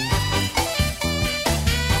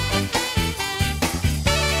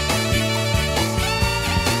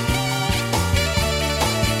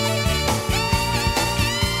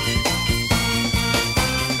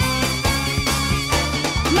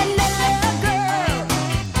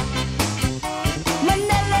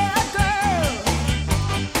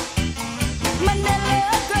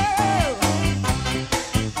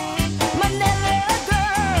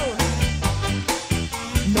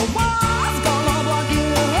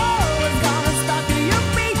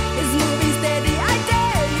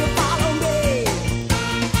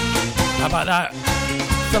 That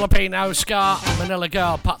Filipino ska, Manila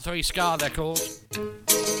Girl, Part 3 ska they're called.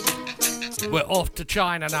 We're off to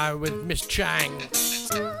China now with Miss Chang,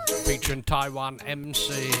 featuring Taiwan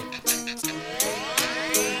MC.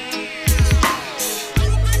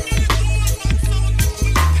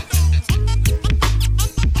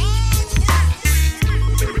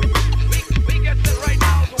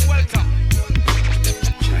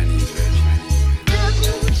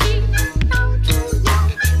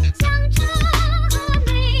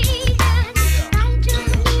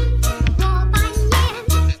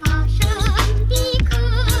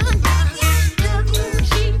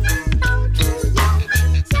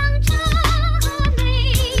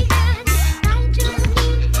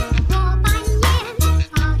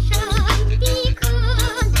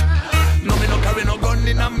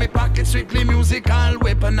 Strictly musical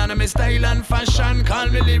weapon and my style and fashion. Call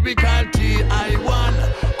me lyrical T.I.1.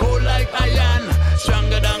 Cold like iron,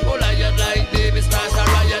 stronger than Goliath, like David starts a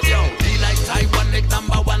riot. Yo, be like Taiwan, Nick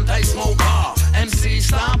 #1 Thai smoker. MC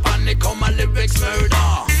star panic, come my lyrics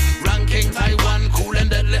murder. Ranking Taiwan, cool and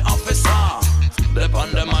deadly officer. Dip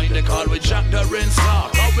on the mind they call with Jack the Rinser.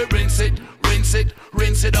 How we rinse it, rinse it,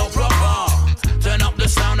 rinse it out proper. Turn up the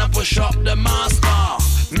sound and push up the master.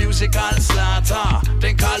 Musical slaughter,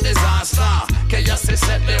 think call disaster. Chaos they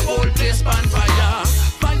set the whole place on fire.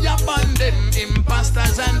 Fire upon them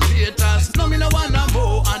imposters and traitors. No me no wanna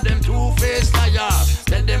more and them two-faced liars.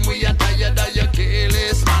 Tell them we are tired of your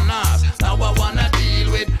careless manners. Now I wanna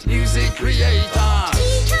deal with music creators.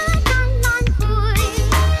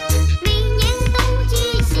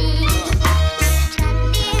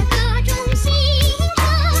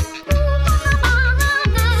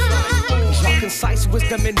 Concise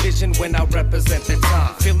wisdom and vision when I represent the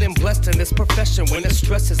time. Feeling blessed in this profession when the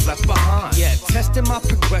stress is left behind. Yeah, testing my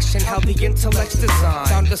progression, how the intellect's designed.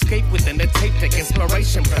 Found escape within the tape deck,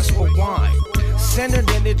 inspiration, press rewind. Centered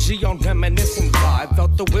energy on reminiscing vibe.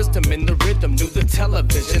 Felt the wisdom in the rhythm, knew the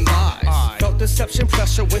television lies. Felt deception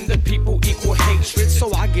pressure when the people equal hatred.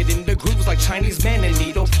 So I get in the grooves like Chinese man in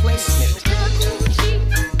needle placement.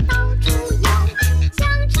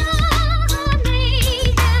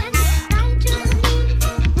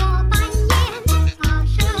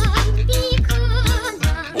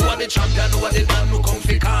 Champion what they done who come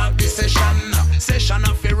fi carve the session. Session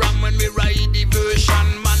of a ram when we ride the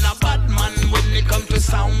version. Man a bad man when it come to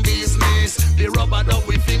sound business. The rubber dub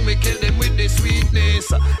we think we kill them with the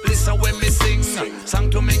sweetness. Listen when me sing, song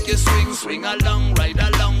to make you swing. Swing along, ride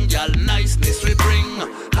along, y'all niceness we bring.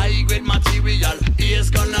 High grade material, ears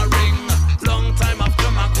gonna ring. Long time after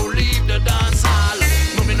I could leave the dance hall.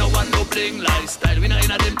 No me no want no bling lifestyle. We not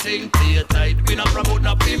in a them thing, play tight. We not promote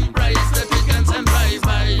no pimp price. The pickings and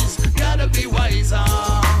drive-bys. Gotta be wiser.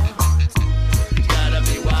 Gotta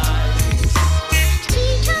be wise.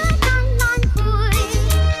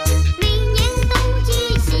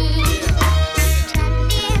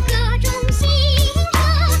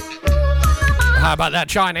 How about that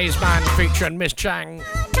Chinese man featuring Miss Chang,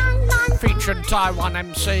 featuring Taiwan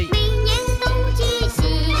MC?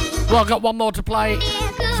 Well, I've got one more to play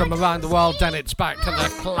from around the world, then it's back to the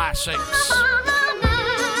classics.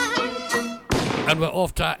 And we're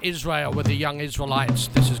off to Israel with the Young Israelites.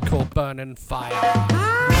 This is called Burning Fire.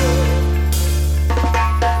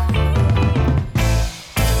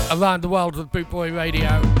 Around the world with Boot Boy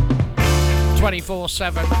Radio,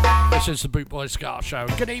 24/7. This is the Boot Boy Ska Show.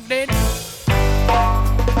 Good evening.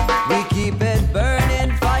 We keep it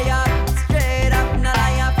burning fire, straight up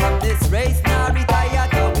Naya. From this race now retire,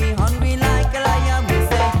 'cause we hungry like a lion. We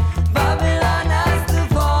say Babylon has to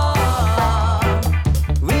fall.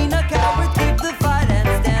 We no coward, keep the fight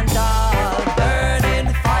and stand tall.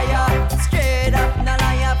 Burning fire, straight up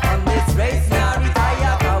Naya. From this race now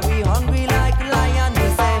retire, 'cause we hungry like a lion. We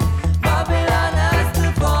say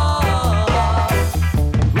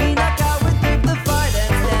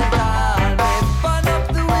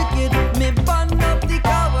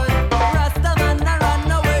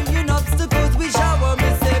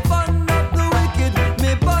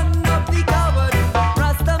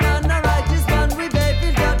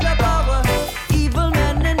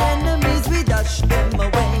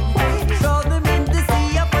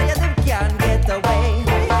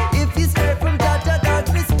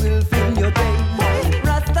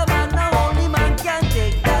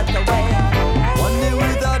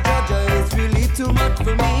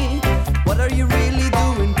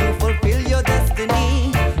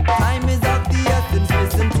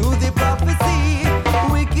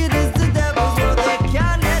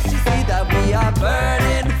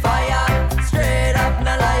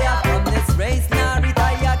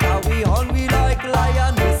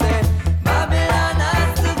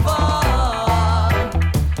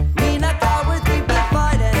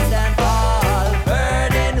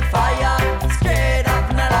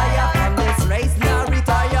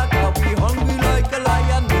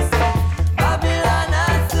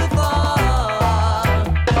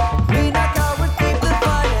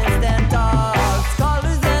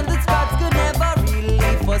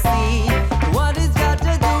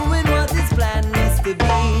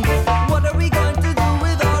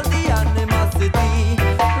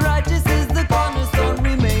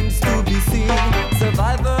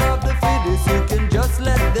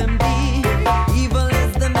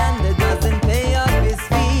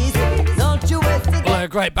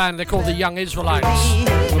great band. They're called the Young Israelites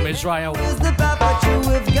from Israel. Is the path that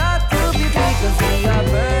you have got to be free, 'cause we are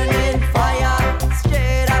burning fire,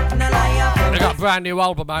 straight up in a liar. They got a brand new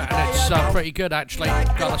album out and it's pretty good actually,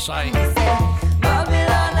 gotta say.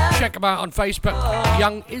 Check them out on Facebook,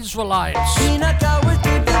 Young Israelites.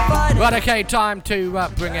 Right, okay, time to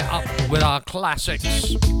bring it up with our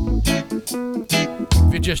classics.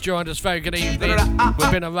 If you just joined us, very good evening.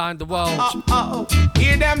 We've been around the world.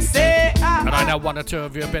 Hear them say, and I know one or two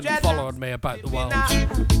of you have been following me about the world.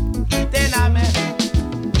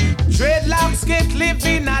 Dreadlocks can't live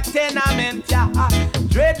in a tenement, yeah.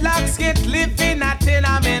 Dreadlocks can't live in a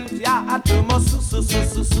tenement, yeah. Too much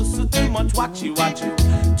too much watch you.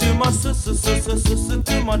 Too much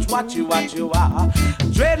too much watch you.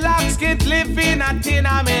 Dreadlocks can't live in a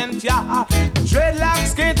tenement, yeah.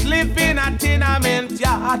 Dreadlocks can't live in a tenement,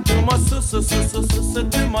 yeah. Too much too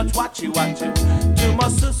much watch you. Too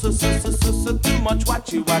much too much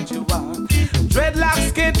watch you.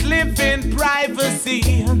 Dreadlocks can't live in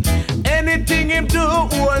privacy. Anything him do,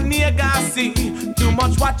 all nigga see. Too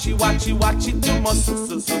much watchy, too much too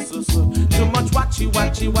much watchy,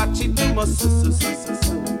 too much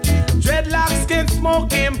Dreadlocks can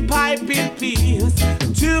smoke and pipe in peace.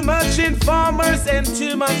 Too much informers and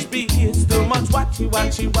too much bees. Too much watchy, too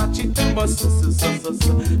much too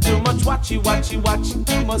much watchy,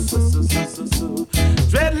 too much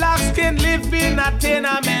Dreadlocks can live in a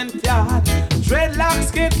tenement yard.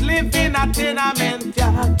 Dreadlocks can't live in a tenement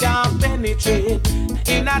yard. Can't penetrate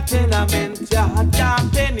in a tenement yard.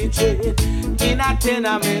 Can't penetrate in a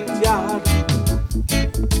tenement yard.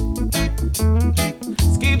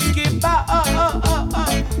 Skip,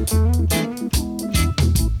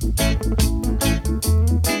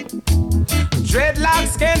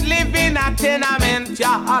 Dreadlocks can't live in a tenement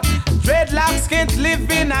yard. Dreadlocks can't live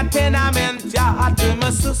in a tenement yard. Too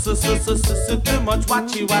much too much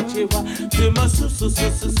watchy. Too much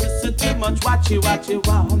too much watchy.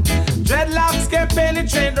 Dreadlocks can't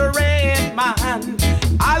penetrate the rain, man.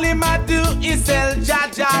 All him a do is sell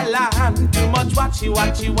Jaja land. Too much watchy.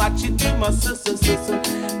 Too much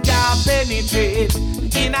can't penetrate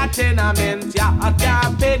in a tenement yard.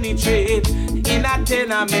 Can't penetrate in a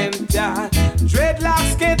tenement yard.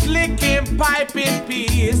 Dreadlocks can't lick him pipe in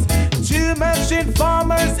peace. Too much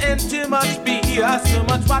informers and too much BS. Too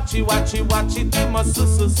much watchy. Too much too much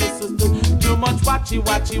watchy.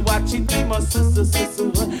 Too much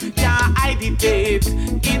can't agitate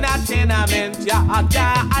in a tenement yard.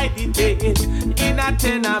 Can't agitate in a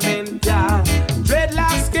tenement yard.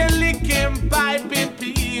 Dreadlocks can lick him pipe in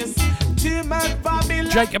peace. Too much Babylon.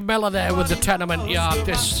 Jacob Miller there with the Tenement Yard.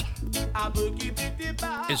 This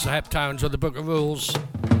is the Heptones with the Book of Rules.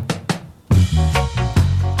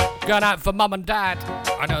 Going out for Mum and Dad.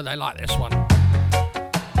 I know they like this one.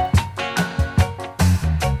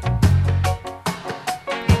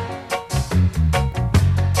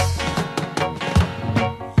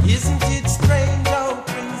 Isn't it strange how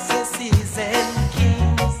princesses and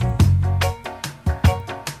kings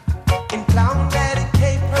in clown-headed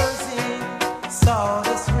capers in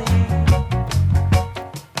sawdust ring?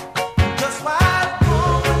 Just why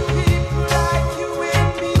common people like you and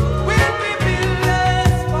me will be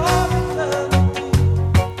villains for eternity?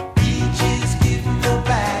 Each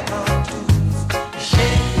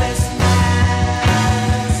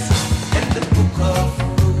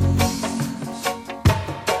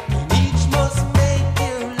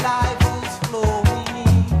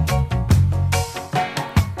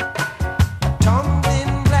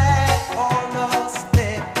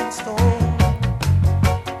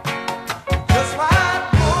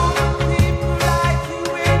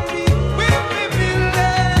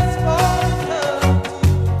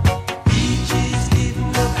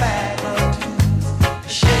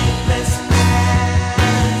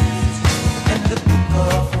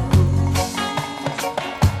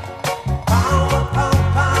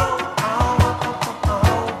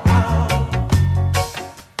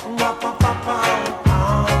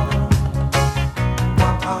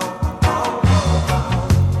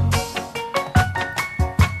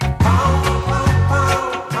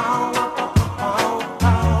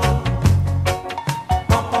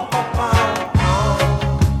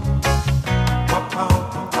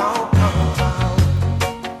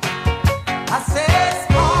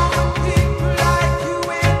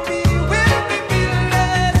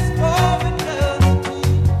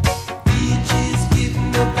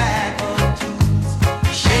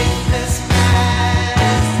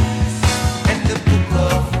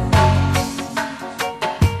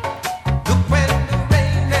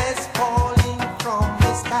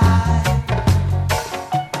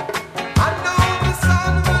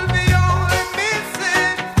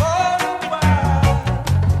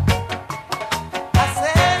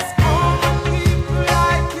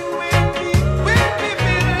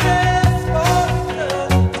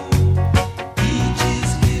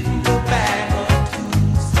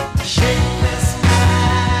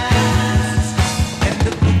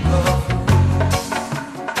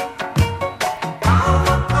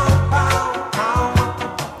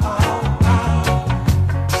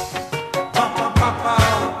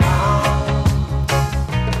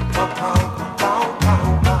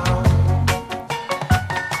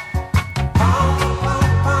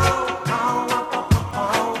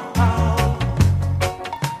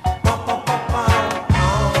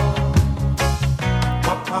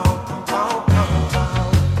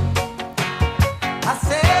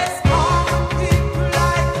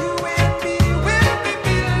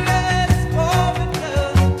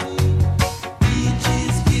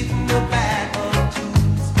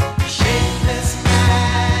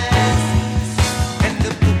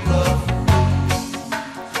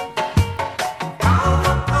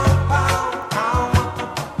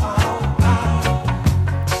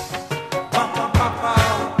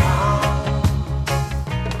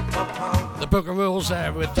Book of Rules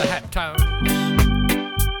there with the Heptones.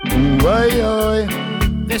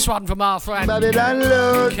 This one from our friend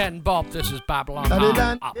Ken Bob. This is Babylon.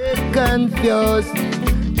 Babylon get confused.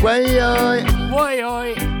 Why, oi. Oi,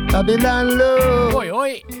 oi. Babylon low. Oi,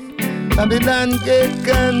 oi. Babylon get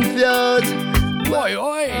confused. Oi,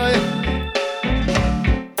 oi.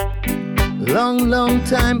 Long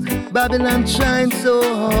time Babylon trying so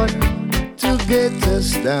hard to get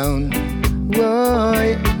us down.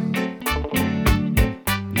 Why?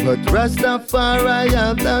 But Rastafari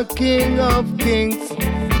are the King of Kings,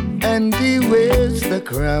 and he wears the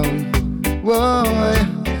crown. Why?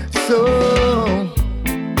 So,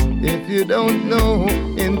 if you don't know,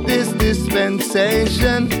 in this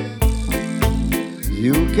dispensation,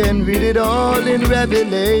 you can read it all in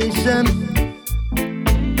Revelation.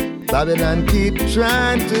 Babylon keep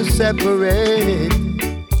trying to separate,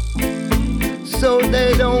 so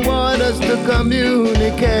they don't want us to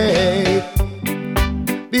communicate.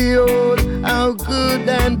 Behold, how good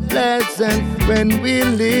and pleasant when we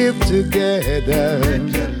live together. Let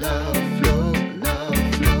your love flow,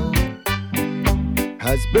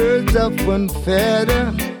 as birds of one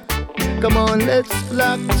feather. Come on, let's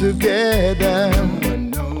flock together.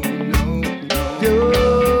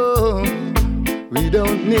 Yo, we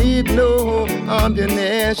don't need no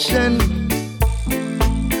ammunition.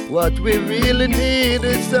 What we really need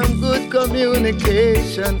is some good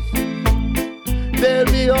communication.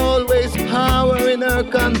 There'll be always power in our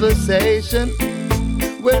conversation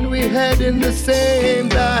when we head in the same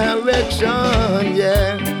direction,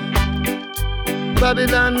 yeah.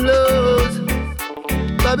 Babylon lose,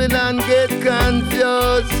 Babylon get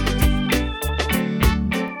confused.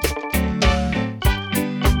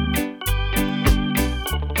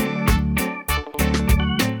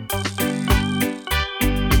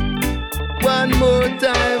 One more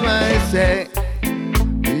time I say,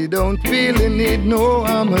 we don't really need no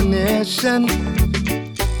ammunition.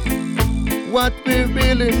 What we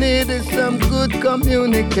really need is some good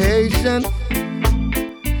communication.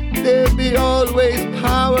 There'll be always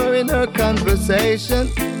power in our conversation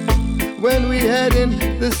when we head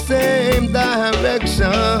in the same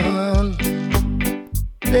direction.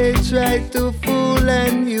 They try to fool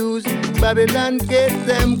and use, Babylon get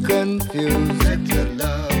them confused. Let your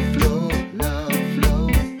love flow,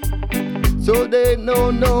 so they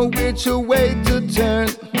don't know which way to turn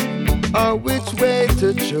or which way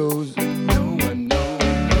to choose. No one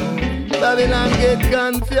knows. Babylon get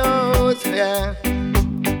confused, yeah.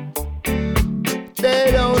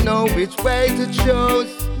 They don't know which way to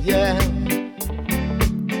choose, yeah.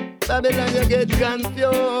 Babylon, you get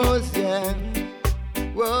confused, yeah.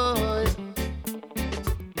 Whoa.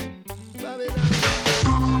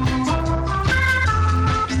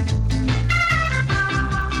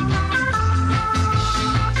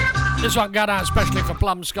 This one got out especially for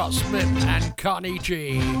Plum Scott Smith and Connie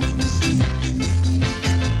G.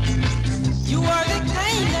 You are the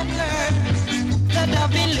kind of girl that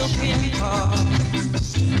I've been looking for.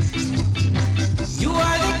 You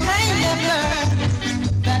are the kind of girl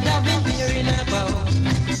that I've been hearing about.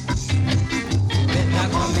 Better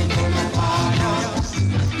come into my parlor.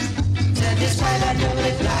 Tell this why I do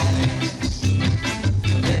it like.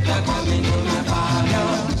 Better come into my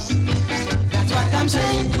parlor. That's what I'm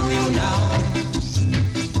saying to you now.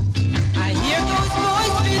 I hear those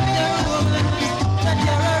boys with their woman that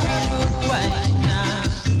you're a real good wife now.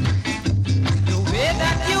 The way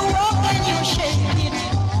that you walk and you shake it,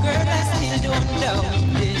 girl, I still don't know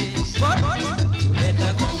it. But you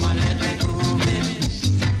better come and let me prove it.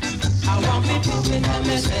 I want me to prove it to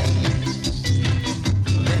myself.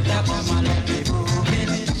 You better come and let me prove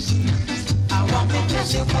it. I want me to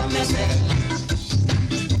see for myself.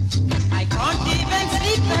 I can't even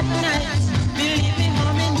sleep at night, believing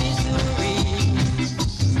I'm in misery.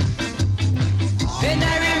 When I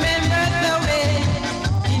remember the way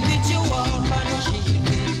in which you walk on the sheet,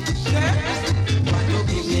 girl, want to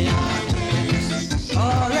give me honey.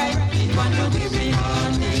 Alright, it want to give me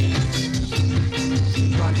honey.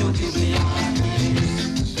 Want to give me honey.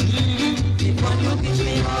 It want to give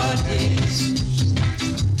me honey.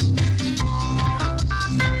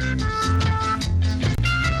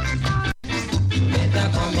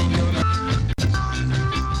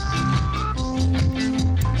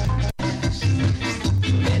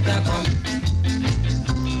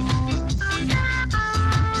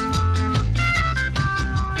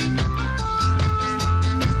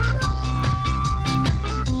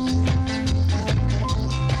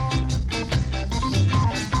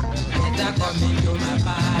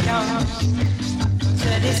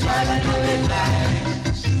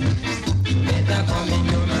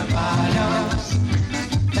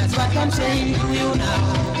 That's That's what I'm saying to you now.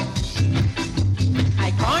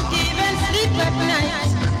 I can't even sleep at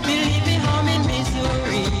night. Believe me, home in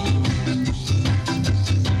Missouri.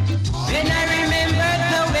 When I remember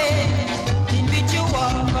the way in which you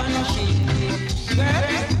walk on a sheet,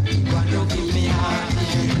 girl, you want to give me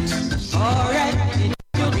heartache. Alright,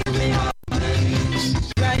 you give me heartache.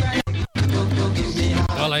 Right, you give me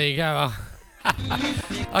heartache. Well, there you go.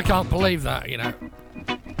 I can't believe that, you know.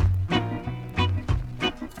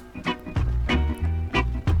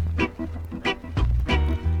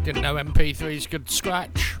 Didn't know MP3s could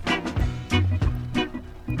scratch.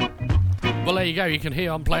 Well, there you go. You can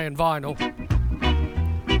hear I'm playing vinyl.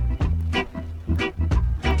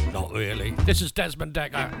 Not really. This is Desmond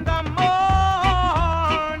Decker. The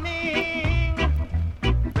morning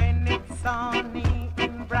when it's sunny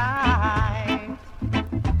and bright,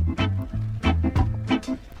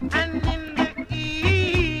 and in the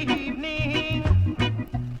evening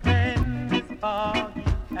when it's foggy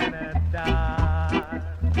and it's dark,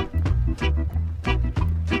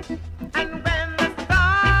 and when the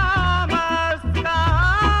summers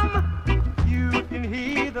come, you can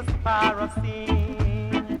hear the sparrows sing.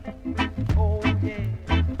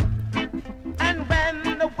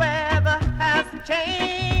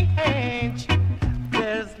 Change.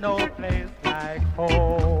 There's no place like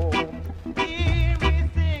home. Hear me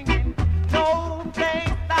singing. No place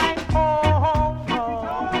like home.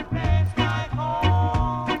 No place like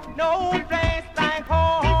home. No place like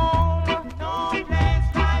home. No place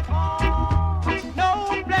like home. No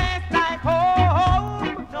place like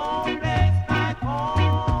home. No place like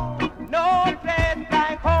home. No place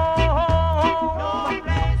like home. No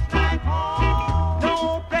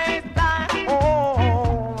place like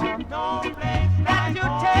home. No place like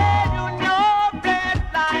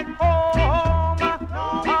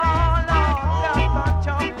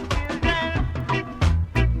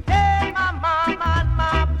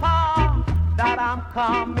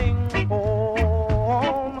coming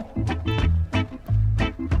home.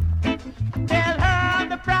 Tell her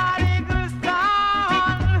the prodigal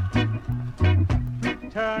son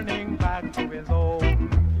returning back to his home.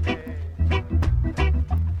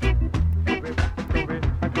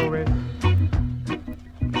 Glory.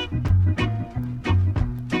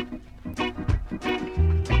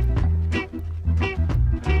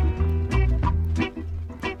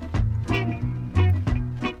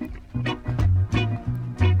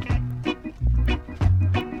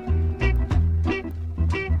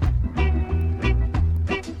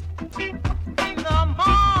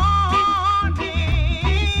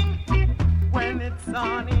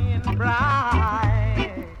 Sunny and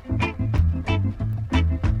bright.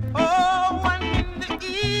 Oh, and in the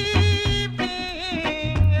evening,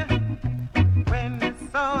 when it's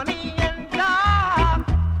sunny and dark,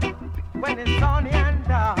 when it's sunny and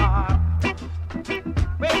dark,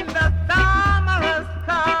 when the summer has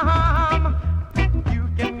come, you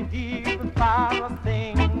can hear the sparrows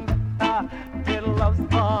sing a little love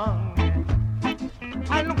song.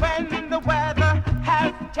 And when the weather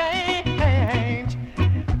has changed,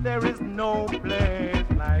 there is no place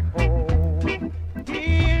like home.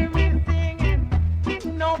 Hear me singing,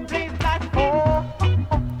 no place like home.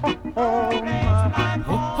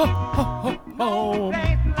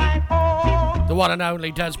 The one and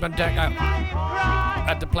only Desmond Decker.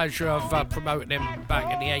 Had the pleasure of promoting him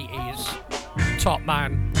back in the 80s. Top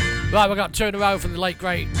man. Right, we've got two in a row from the late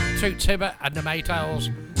great Toot Tibbet and the Maytals.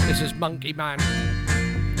 This is Monkey Man.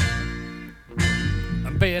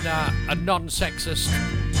 And being a non-sexist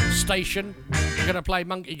station, we're going to play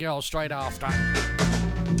Monkey Girl straight after.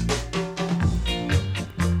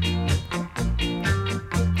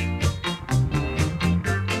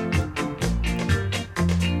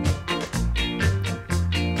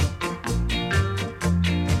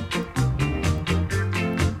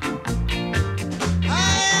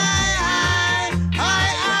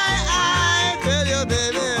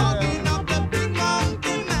 Baby.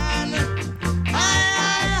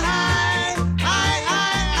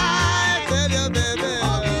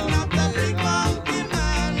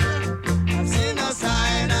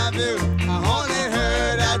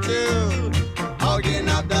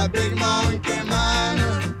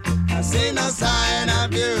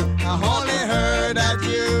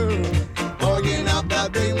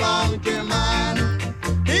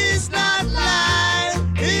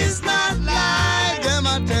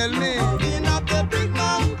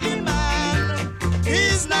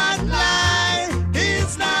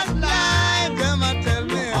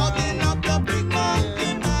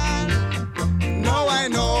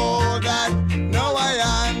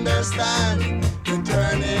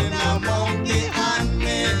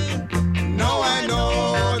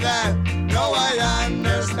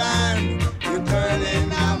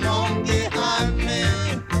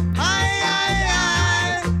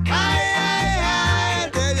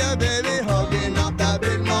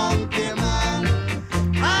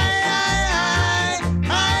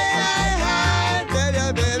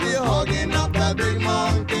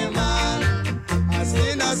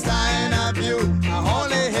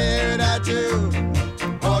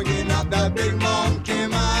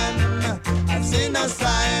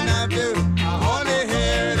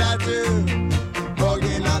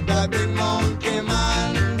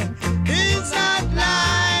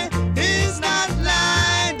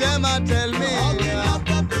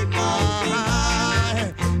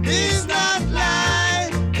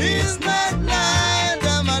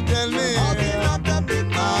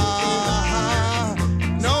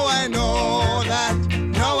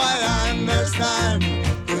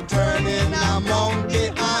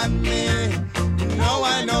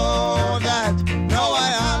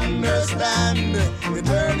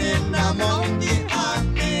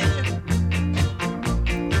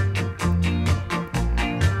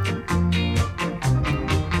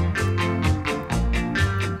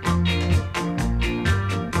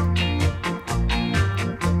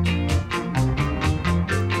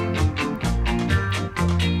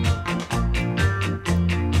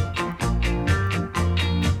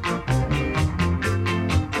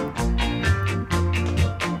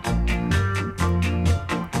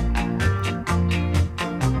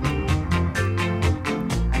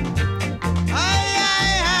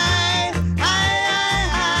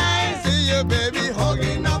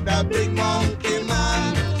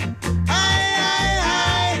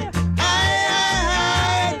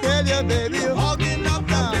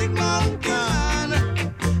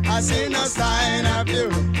 see no sign of you.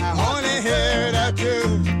 I only hear the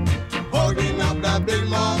truth. Holding up the big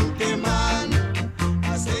monkey man.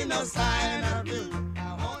 I see no sign of you.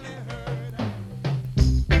 I only heard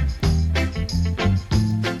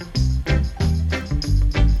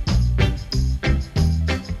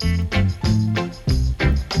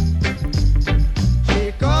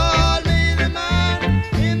She called me the man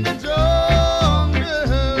in the jungle.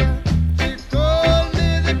 She called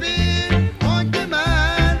me the big monkey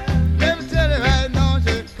man. Let me tell you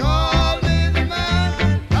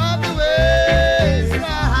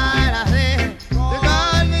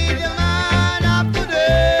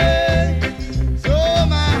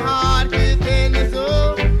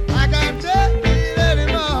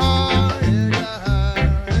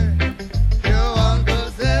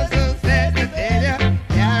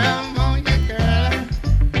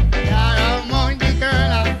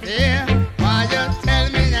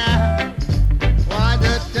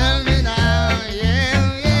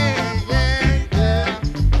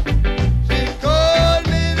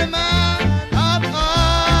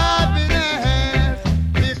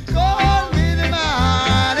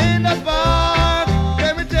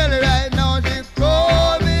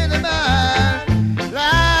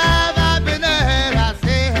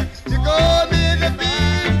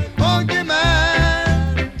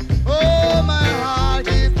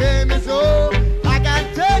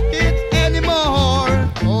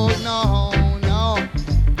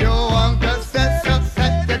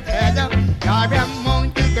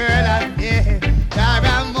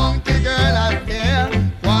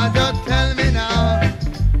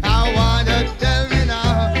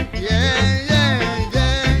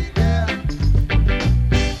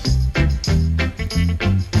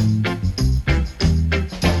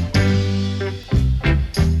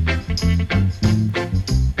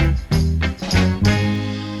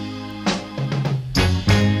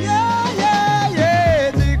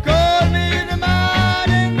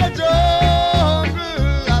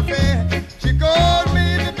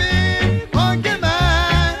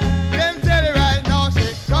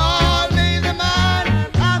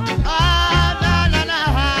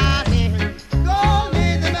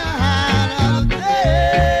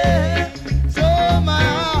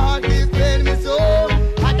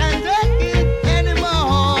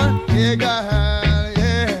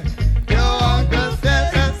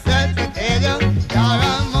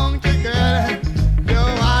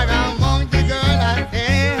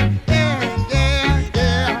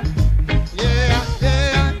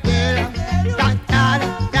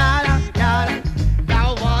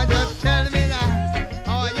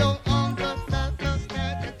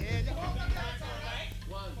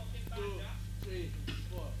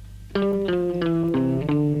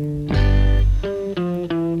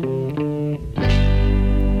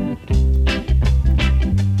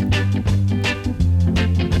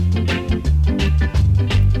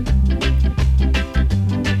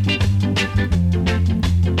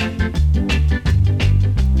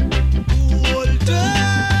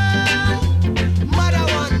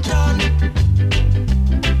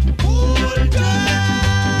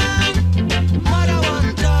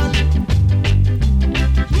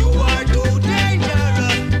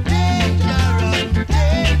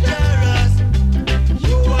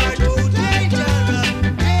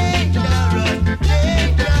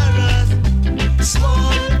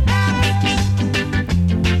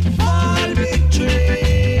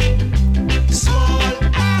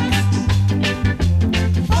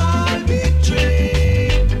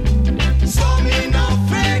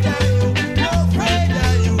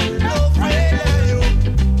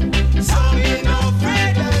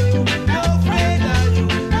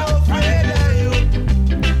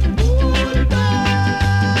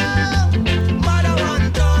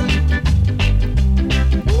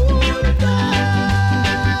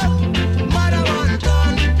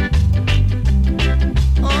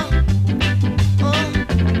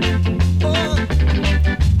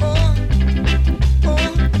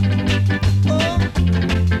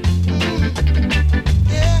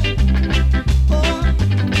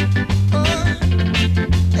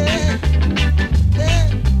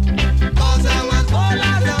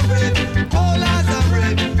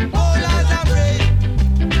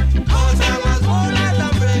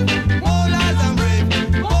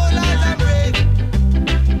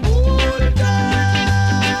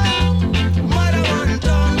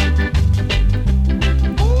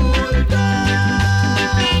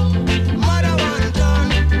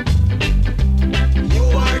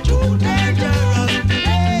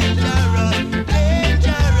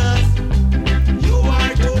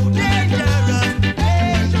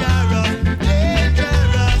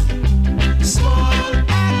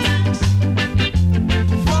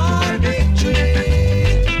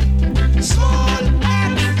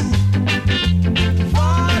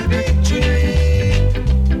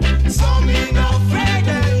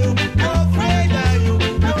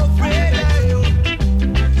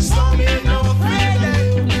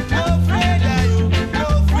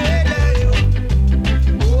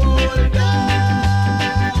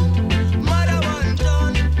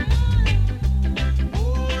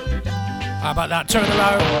How about that? 2 in a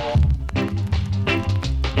row.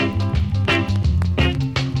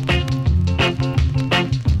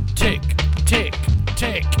 Tick, tick,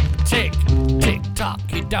 tick, tick, tick tock,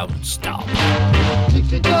 you don't stop.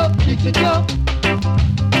 Mix it up, mix it up.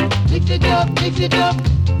 Mix it up, mix it up.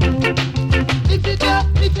 Mix it up,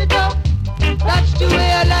 mix it up. That's the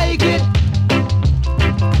way I like it.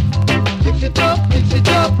 Mix it up, mix it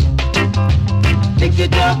up. Mix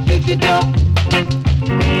it up, mix it up.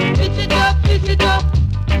 Mix it up, mix it up.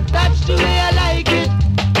 That's the way I like it.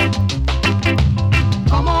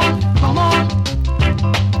 Come on, come on.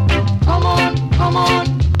 Come on, come on.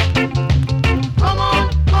 Come on,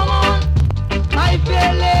 come on. My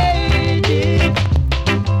fair lady.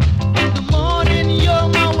 In the morning you're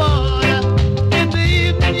my water. In the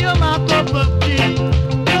evening you're my cup of tea.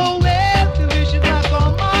 Nowhere to wish it back.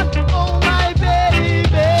 Come on, oh my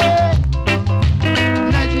baby.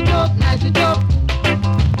 Nice it up, nice it up.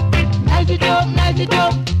 Nice it up, nice it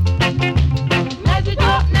up. Nice it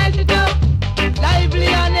up, nice it up. Lively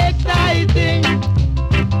and exciting.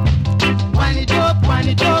 Wind it up, wind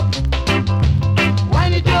it up.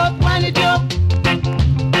 Wind it up, wind it up.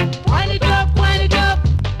 Wind it up, wind it up.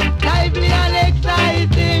 Lively and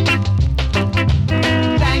exciting.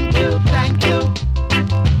 Thank you, thank you.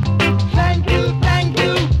 Thank you, thank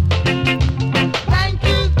you. Thank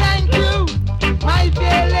you, thank you. My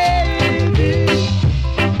dear lady.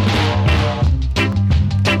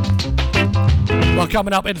 Well,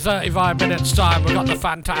 coming up in 35 minutes' time, we've got the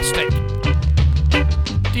fantastic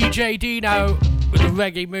DJ Dino with the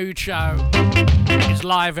Reggae Mood Show. He's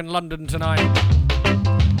live in London tonight.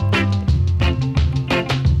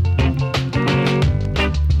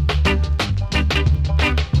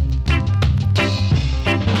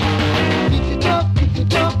 Mix it up, mix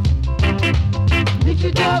it up. Mix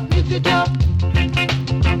it up, mix it up.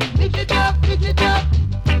 Mix it up, mix it up.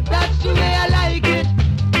 That's the way I like it.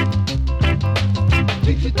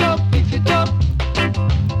 Mix it up, mix it up.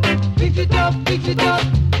 Mix it up, mix it up.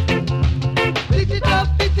 Mix it up,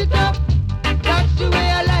 mix it up. That's the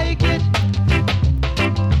way I like it.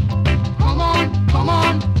 Come on, come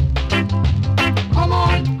on. Come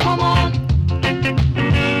on, come on.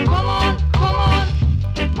 Come on, come on.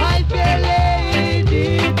 My fair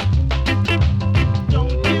lady.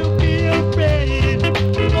 Don't you be afraid.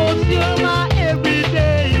 'Cause you're my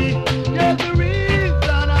everyday. You're the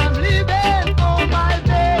reason I'm living. Oh my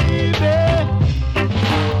baby.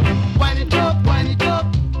 Wind it up, wind it up.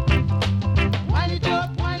 Wind it up,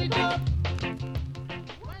 wind it up.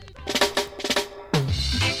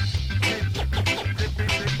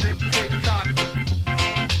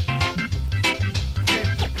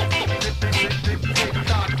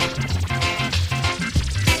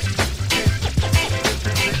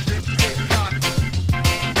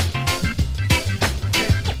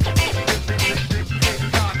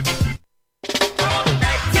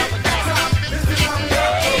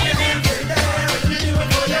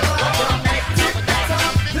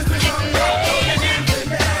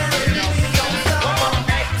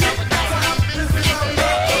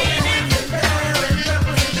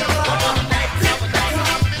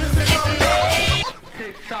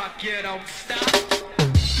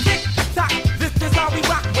 Tick-tock, this is how we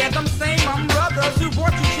rock. We're them same brothers who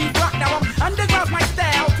brought you cheap rock. Now I'm underground's my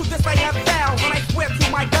style. To this I have vows, and I swear to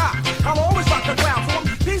my God, I'll always rock the ground. So I'm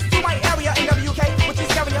peace to my area in WK, which is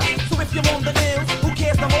carrier. So if you're on the news, who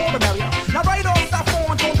cares? The more the merrier. Now right off South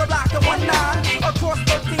Orange on the block of 19 across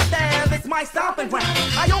 13th Ave, it's my stomping ground.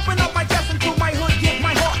 I open up my chest into my hood, give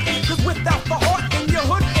my heart. 'Cause without the heart, in your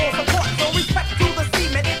hood falls apart. So respect to the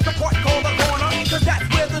cement, the part called the corner. 'Cause that's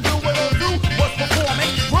where the do what it'll do was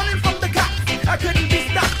performing. Running from the cops, I couldn't be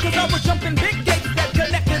stopped. 'Cause I was jumping big gates that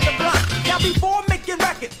connected the block. Now before making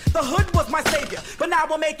records, the hood was my savior. But now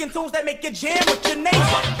we're making tunes that make you jam with your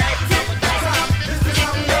neighbor.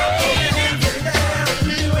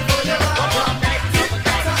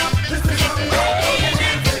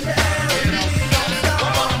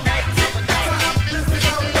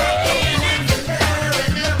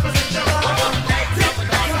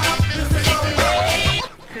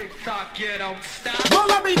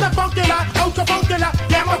 Well, I be the funkular, ultra funkular,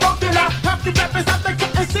 gamma funkular. Have to represent the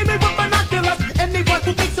cut and see me with binoculars. Anyone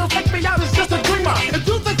who thinks he'll take me out is just a dreamer. If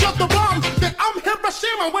you think you're the bomb, then I'm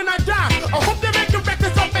Hiroshima when I die. I hope they make the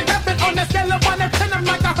records up in heaven.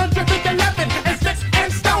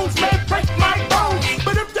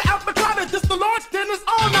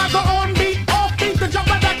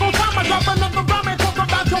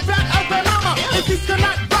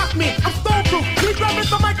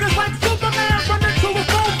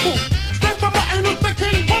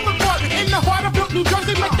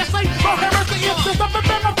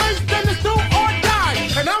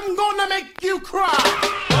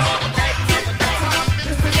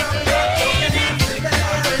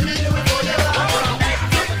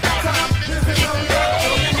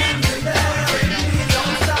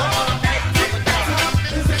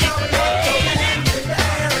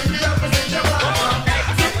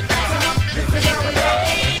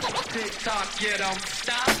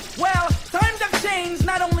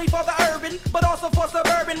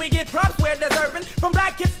 props we're deserving. From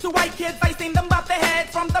black kids to white kids, I seen them bop their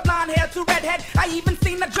heads. From the blonde hair to redhead, I even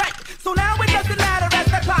seen the dread. So now it doesn't matter as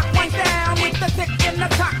the clock winds down with the tick and the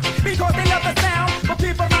tock, because they love the sound. But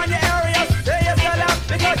people around your area say you sell out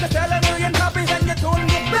because you sell a million copies and you tune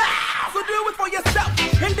it back. So do it for yourself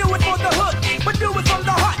and do it for the hood, but do it from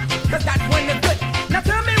the heart, cause that's when it's good. Now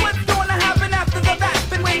tell me what's gonna happen after the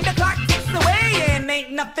rapping when the clock ticks away and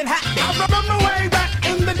ain't nothing happening. I remember way back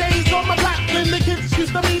in the days on my block when the kids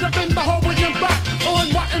used to meet up in the hallway and rock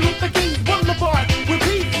on Martin Luther King's Boulevard with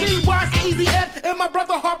P.C. Wise, Easy Ed, and my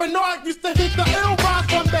brother Harbinard used to hit the ill rhymes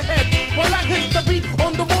from the head. While I hit the beat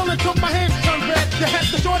on the wall until my hands turned red. You had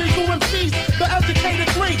the shorties who MCs, the educated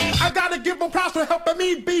three. I gotta give them props for helping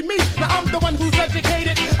me be me. Now I'm the one who's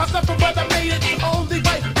educated. I suffer but I made it. Only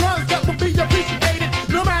right runs that will be appreciated.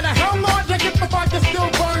 No matter how large I get, the fire still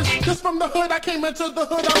burns. Just from the hood I came into the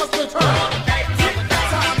hood, I must return.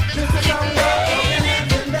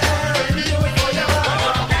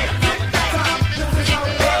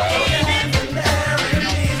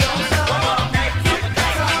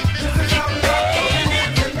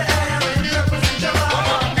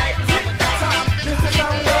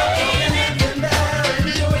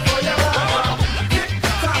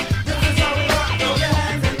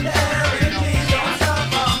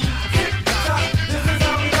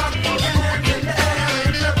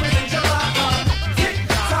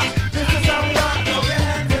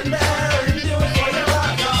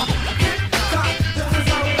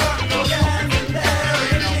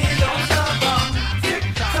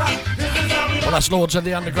 Well, that's Lords of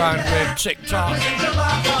the Underground with TikTok.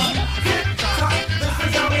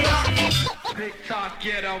 TikTok,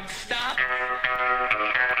 you don't stop.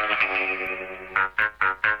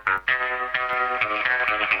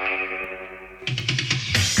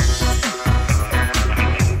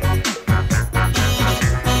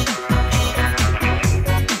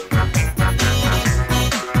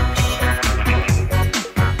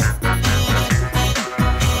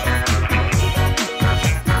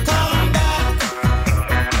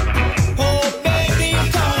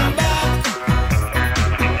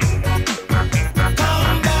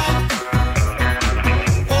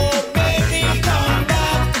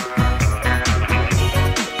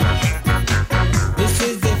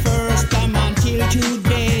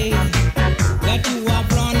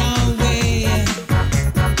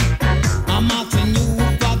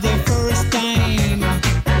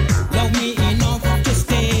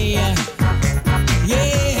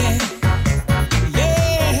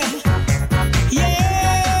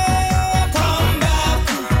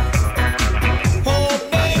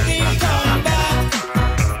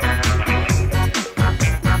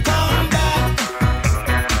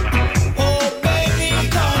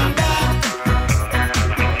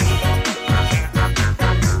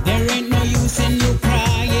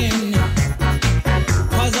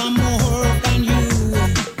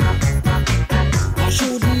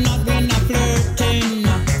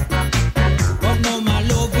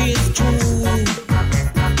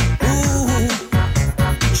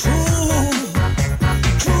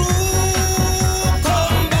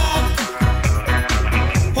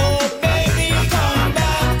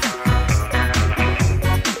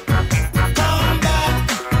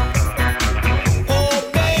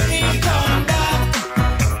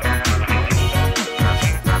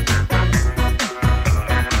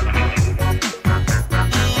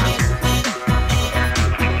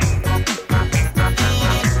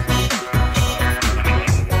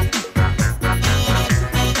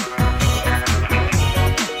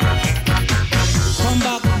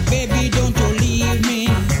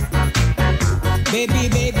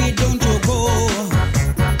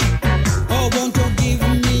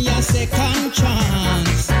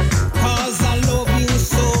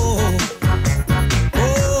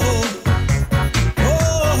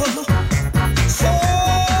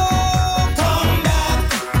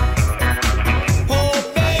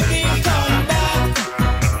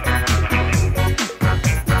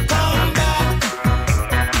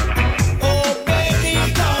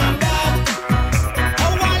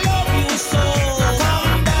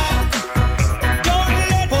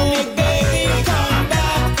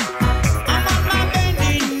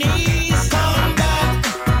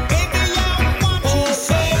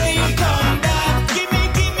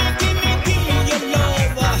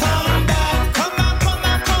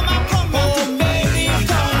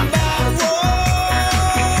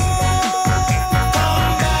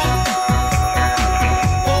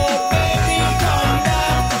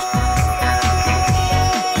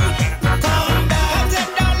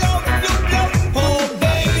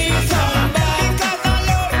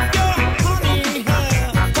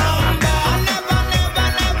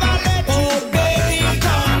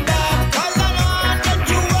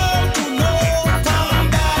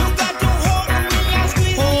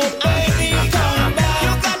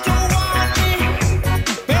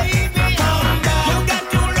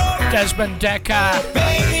 Desmond Decker.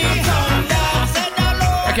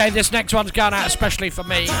 Okay, this next one's going out especially for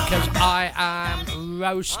me because I am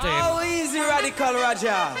roasting. Oh, easy, Radical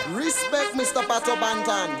Raja. Respect, Mr. Pato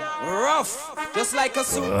Bantan. Rough, just like a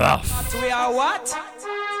soup. Rough. We are what?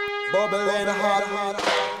 Bubbling hot.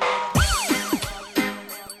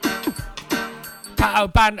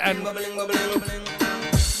 Pato Bantan.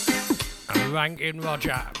 And Rankin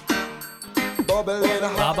Roger. Bubbling.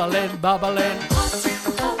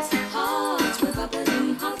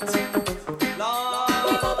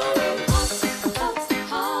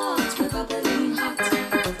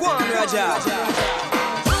 Go on, Raja.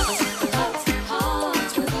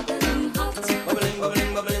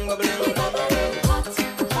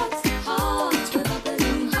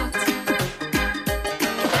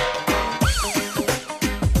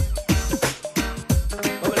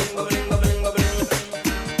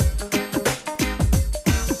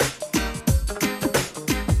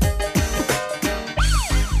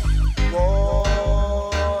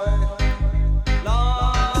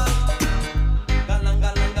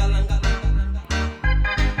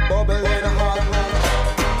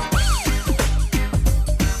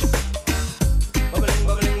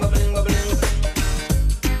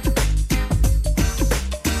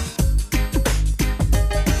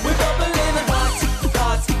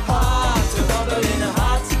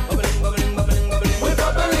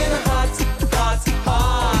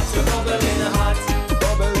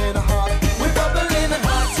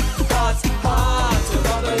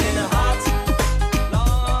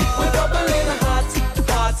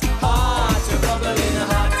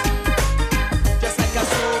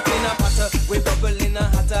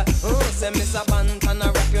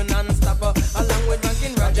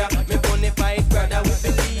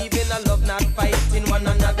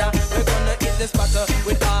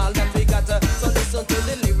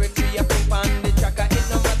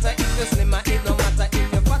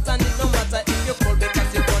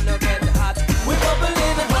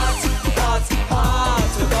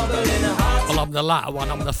 The latter one,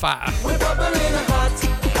 I'm the fatter. We're bubbling hot.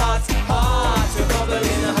 We're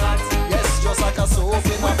bubbling hot. Yes, just like a soap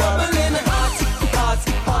in a pot. We're bubbling hot.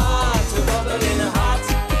 We're bubbling hot.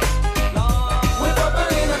 We're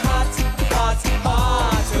bubbling hot.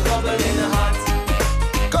 We're bubbling hot.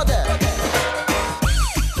 Go there.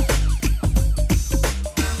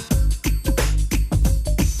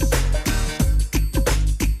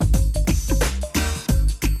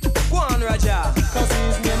 Go on, Raja. 'Cause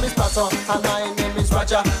his name is Pato and my name is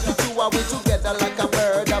Raja. The two are we together like a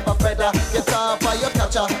bird of a feather. Get up for your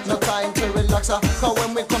catcher, no time to relax. 'Cause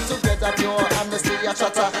when we come together, pure amnesty a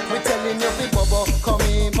chatter. We telling you big bubble, come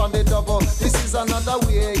in on the double. This is another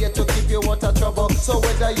way yeah, to keep you out of trouble. So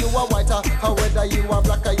whether you are whiter or whether you are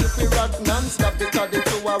blacker, you feel rock non-stop because the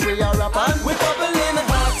two are we are rap. And we bubbling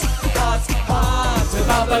hot. We're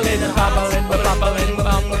bubbling.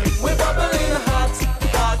 We're bubbling hot.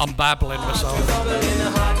 I'm babbling myself. We're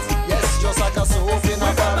bubbling hot. Yes, just like a soap in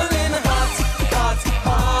a pot. We're bubbling hot.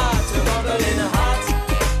 We're bubbling hot.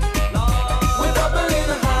 We're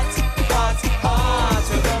bubbling hot.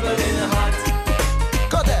 We're bubbling hot.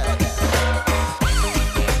 Go there.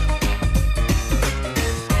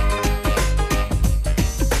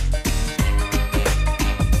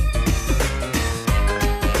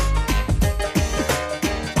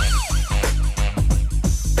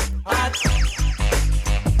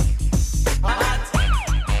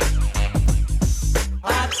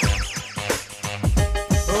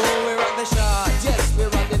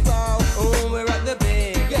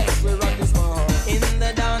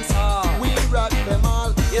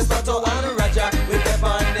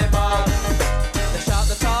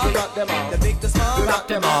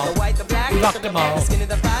 rock them all. The skinny,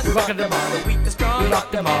 the fat, We rock them all. The weak, the strong, We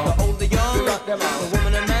rock them all. The old, the young, we rock them all. The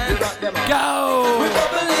woman and man, we rock them all. Go! We're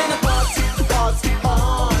bubbling hot, hot,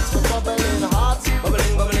 hot. We're bubbling hot,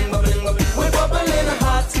 bubbling, bubbling, bubbling, bubbling. We're bubbling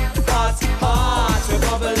hot, hot, hot. We're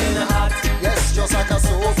bubbling hot. Yes, just like a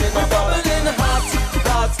soap in a pot. We're bubbling hot,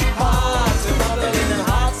 hot, hot. We're bubbling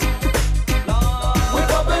hot. We're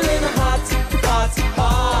bubbling hot, hot,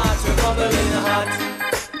 hot. We're bubbling hot.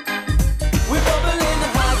 We're bubbling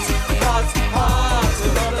hot, hot, hot.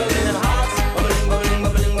 We're bubbling hot, bubbling, bubbling,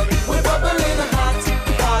 bubbling, bubbling. We're bubbling hot,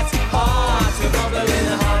 hot, hot. We're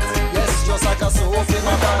bubbling hot. Yes, just like a soap in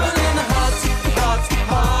a pot. We're bubbling hot, hot,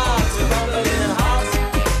 hot. We're bubbling hot.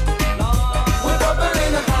 We're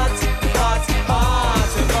bubbling hot, hot, hot.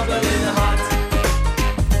 We're bubbling hot.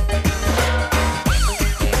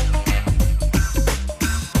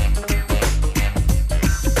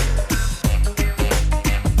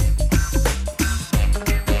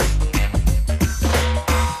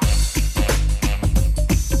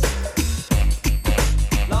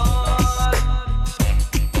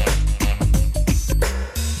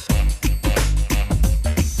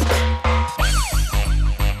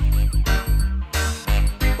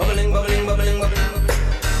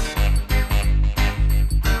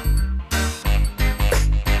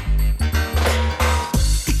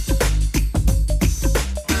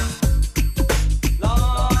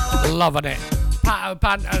 loving it. Pat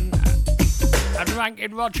O'Panton and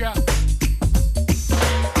Rankin Roger.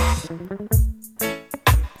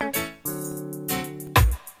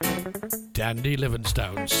 Dandy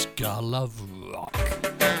Livingstone, Skull of Rock.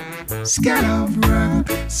 Skull of Rock,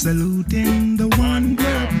 saluting the one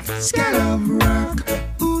grub. Skull of Rock,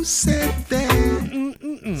 who said that?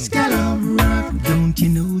 Skull of Rock, don't you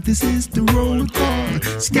know this is the roll call?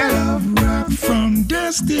 Skull of Rock, from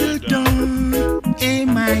dusk till dawn. Hey,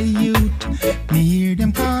 my youth, me hear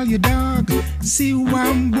them call you dog. See who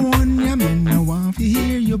I'm born, ya mean no want to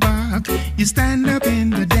hear you bark. You stand up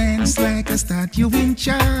in the dance like I start you in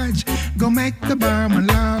charge. Go make the barman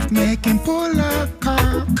laugh, make him pull a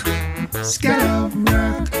cock. Skull of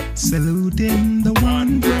Rock, saluting the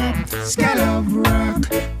one drop. Skull of Rock,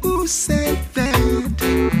 who said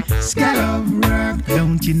that? Skull of Rock,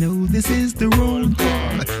 don't you know this is the roll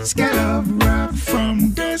call? Skull of Rock,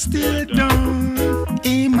 from dusk till dawn.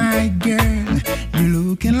 Hey, my girl, you're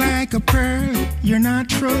looking like a pearl. You're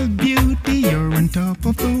natural beauty, you're on top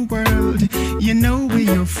of the world. You know where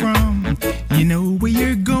you're from, you know where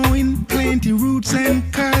you're going. Plenty roots and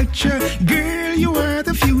culture, girl, you are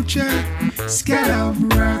the future. Skull of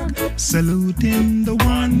Rock, saluting the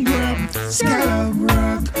one drop. Skull of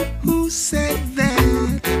Rock, who said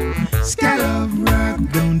that? Skull of Rock,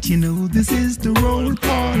 don't you know this is the roll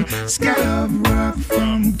call? Skull of Rock,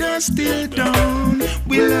 from dusk till dawn.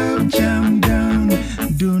 We love jam down,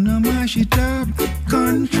 do not mash it up,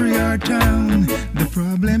 country or town. The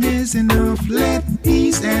problem is enough, let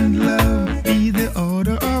peace and love be the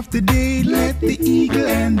order of the day. Let the eagle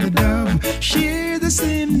and the dove share the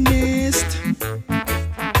same nest.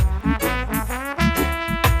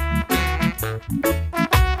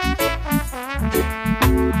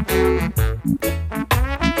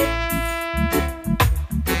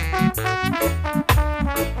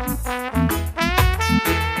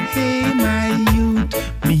 Hey, my youth,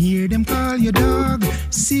 me hear them call you dog.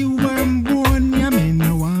 See who I'm born, ya mean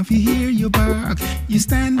no want to hear you bark. You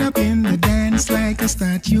stand up in the dance like I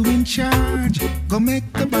start you in charge. Go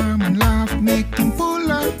make the barman laugh, make him pull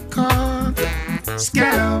a cork.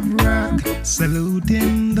 Skull of Rock,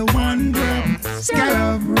 saluting the one drop. Skull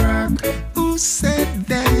of Rock, who said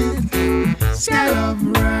that? Skull of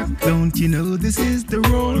Rock, don't you know this is the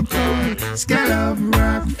roll call? Skull of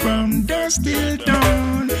Rock, from dusk till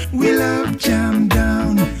dawn. We love jam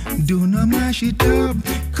down, do not mash it up,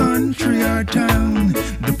 country or town.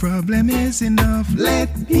 The problem is enough, let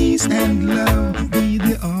peace and love be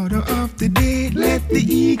the order of the day. Let the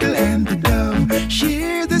eagle and the dove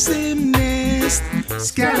share the same nest.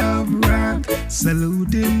 Skull of Rock,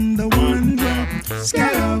 saluting the one drop.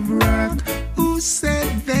 Skull of Rock, who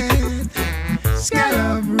said that? Skull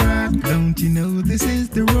of Rock, don't you know this is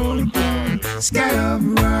the roll call? Skull of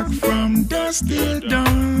Rock, from dusk till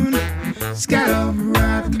dawn. Skull of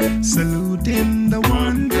Rock, saluting the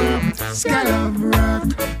one drop. Skull of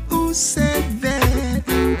Rock, who said that?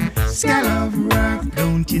 Skull of Rock,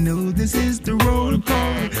 don't you know this is the roll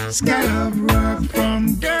call? Skull of Rock,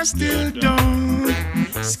 from dusk till dawn.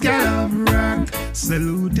 Skull of Rock,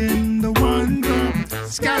 saluting the one drop.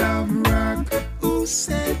 Skull of Rock, who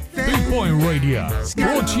said that? Boot Boy Radio,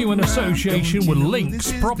 brought to you in association with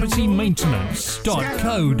Links Property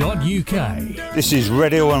Maintenance.co.uk. This is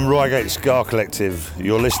Red Hill and Reigate Ska Collective.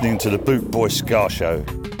 You're listening to the Boot Boy Ska Show.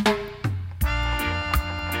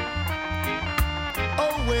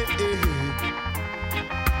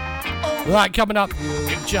 Right, coming up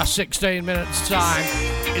in just 16 minutes time,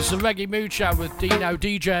 it's the Reggae Mood Show with Dino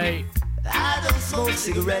DJ. I don't smoke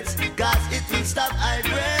cigarettes, cause it will stop I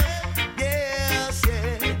breath. Yes,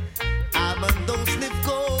 yeah. I don't sniff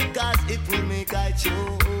coke, cause it will make I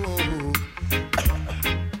choke.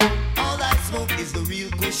 All I smoke is the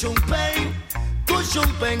real cushion pain. Cushion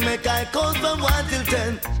pain make I count from 1 till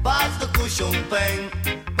 10. Pass the cushion pain,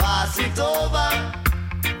 pass it over.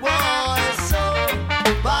 Boy, so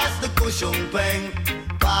pass the cushion pain,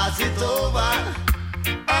 pass it over.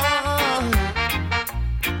 Oh,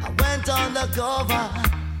 I went on the cover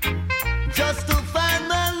just to find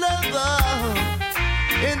my lover.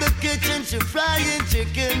 In the kitchen she frying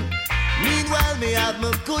chicken. Meanwhile me have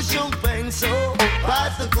my cushion pain. So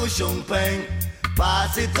pass the cushion pain,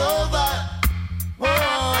 pass it over.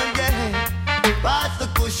 Oh yeah, pass the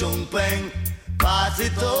cushion pain, pass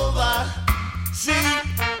it over. See,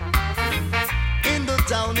 in the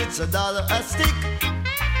town it's $1 a stick.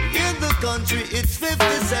 In the country it's 50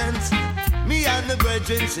 cents. Me and the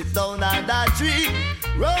brethren sit down on that tree,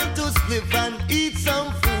 roll to spliff and eat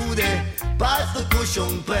some food. Pass the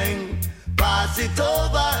cushion pain, pass it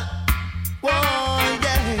over. Oh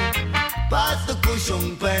yeah, pass the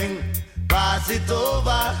cushion pain, pass it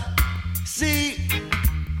over. See,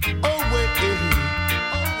 oh wait,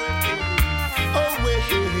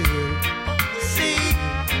 see,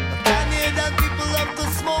 Canadian people love to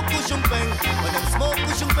smoke Kushumpeng. When them smoke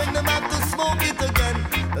Kushumpeng, them have to smoke it again.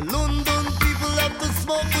 The London people love to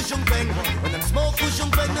smoke Kushumpeng. When them smoke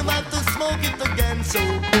Kushumpeng, them have to smoke it again. So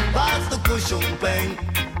pass the Kushumpeng,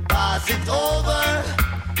 pass it over.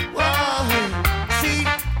 Whoa, see,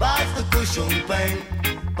 pass the Kushumpeng,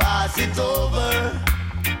 pass it over.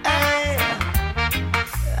 Hey,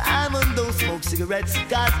 I'm on don't smoke cigarettes,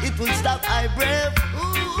 cause it will stop eye breath.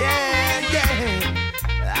 Yeah, yeah.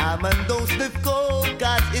 I'm on don't sniff coke,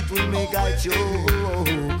 cause it will make I choke.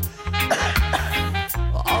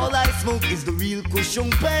 All I smoke is the real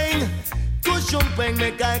Kushumpeng. Kushumpeng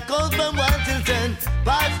make I count from 1 till 10.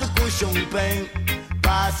 Pass the Kushumpeng,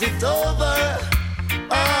 pass it over.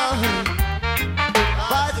 Oh,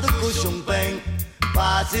 pass the Kushumpeng,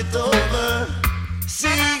 pass it over.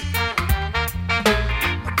 See, I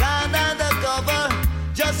gone undercover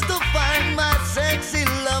just to find my sexy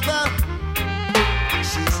lover.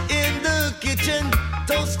 She's in the kitchen,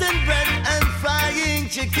 toasting bread and frying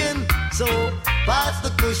chicken. So pass the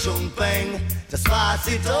Kushumpeng, just pass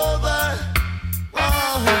it over.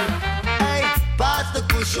 Oh, hey, pass the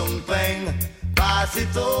Kushumpeng, pass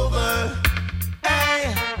it over.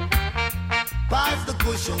 Hey, pass the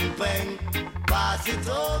Kushumpeng, pass it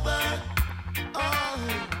over. Oh,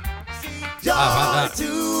 see, How about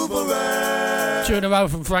that? 2 in a row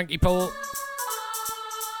from Frankie Paul.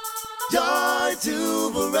 Joy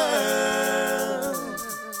to the world.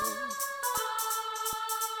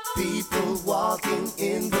 People walking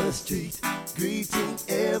in the street, greeting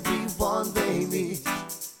everyone they meet.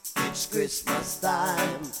 It's Christmas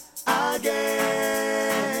time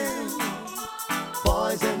again.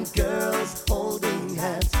 Boys and girls holding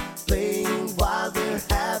hands, playing while they're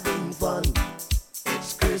having fun.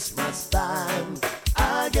 It's Christmas time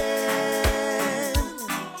again.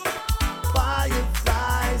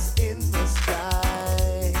 Fireflies in the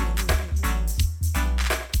sky,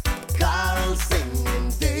 carols singing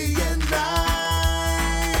day and night.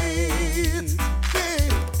 Yeah.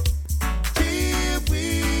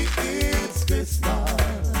 Here it's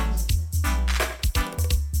Christmas.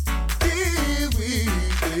 Here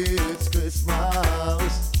it's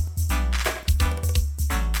Christmas.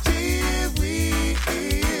 Here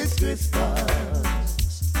it's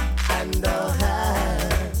Christmas. And a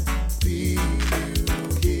happy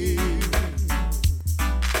new year.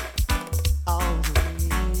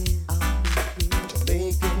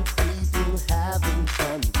 Making people having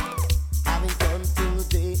fun till the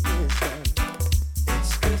day is done.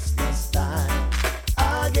 It's Christmas time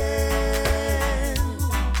again.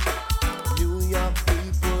 New York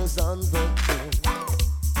people's on the go.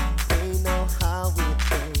 They know how it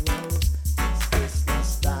goes. It's Christmas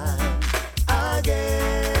time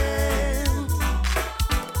again.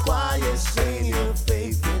 Choir sing your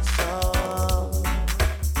favorite song.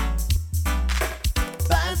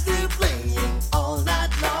 Bands still playing all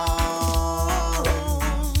night long.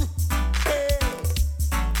 Hey,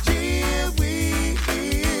 here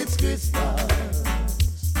it's Christmas.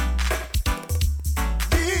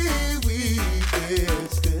 Here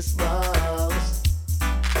it's Christmas.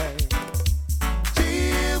 Hey,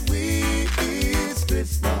 here it's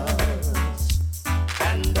Christmas.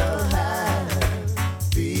 And a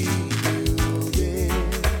happy new year.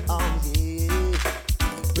 Oh yeah.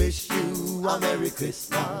 We wish you a Merry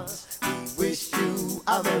Christmas. We wish you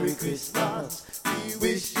a Merry Christmas. We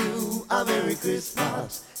wish you a Merry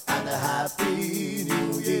Christmas and a Happy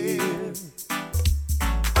New Year.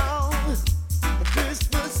 Oh,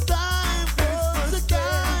 Christmas time, Christmas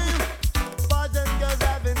time. Boys and girls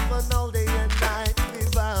having fun all day and night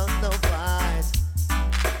without no fight.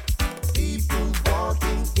 People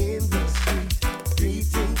walking in the street,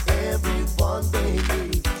 greeting everyone they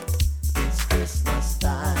meet. It's Christmas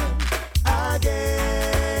time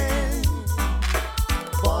again.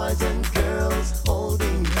 Boys and girls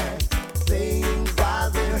holding hands, playing while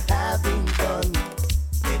they're having fun.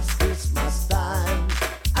 It's Christmas time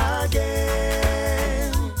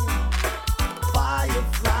again.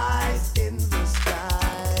 Fireflies in the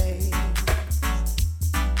sky,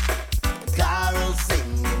 carols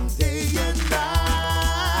singing day and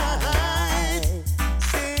night.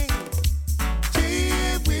 Sing,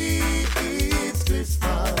 here it's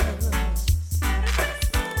Christmas.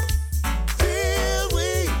 Here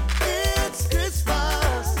it's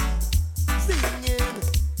Christmas. Singing,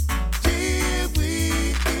 here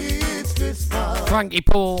it's Christmas. Frankie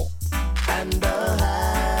Paul. And a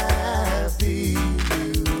happy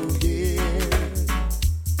new year.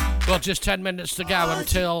 Got just 10 minutes to go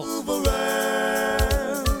until the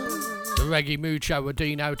Reggae Mood Show with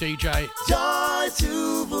Dino DJ. Joy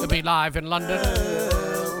to He'll be live in London.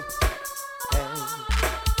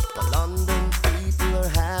 The London people are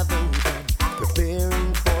having fun,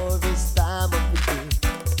 preparing for this time of the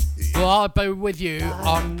year. Well, I'll be with you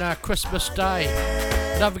on Christmas Day.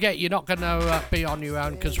 Don't forget, you're not going to be on your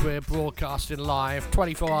own because we're broadcasting live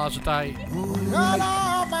 24 hours a day.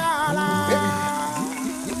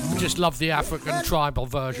 We just love the African tribal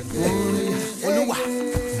version.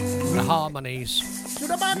 The harmonies.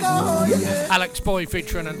 Alex Boy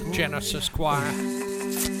featuring a Genesis Choir.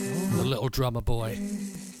 The little drummer boy.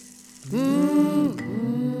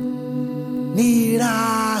 Need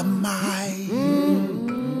I my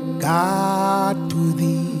God to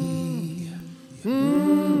thee?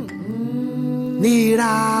 Need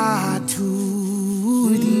I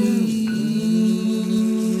to thee?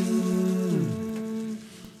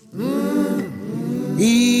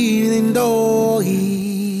 Even though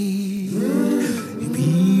he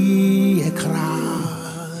be a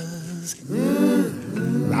cross,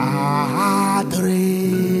 that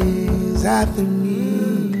raise after me.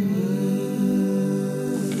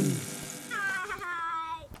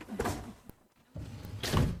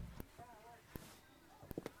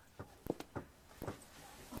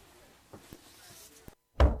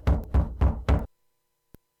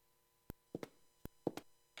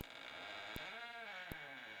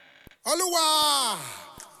 Oluwa,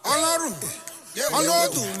 Ọlọ́run,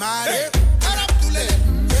 Olódùmarè,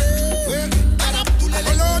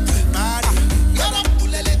 Olódùmarè.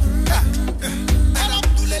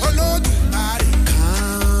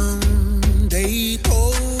 Come, they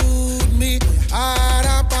told me, a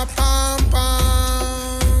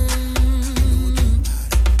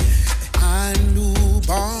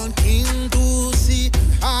newborn king to see,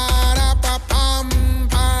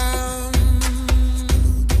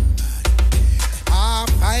 our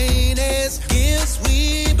finest gifts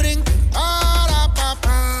we bring,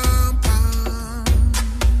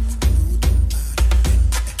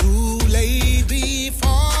 to lay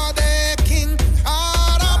before the king.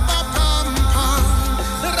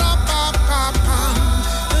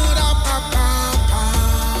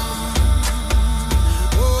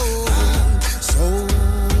 So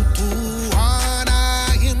to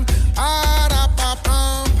honor him,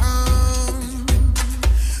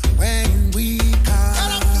 when we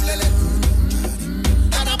come,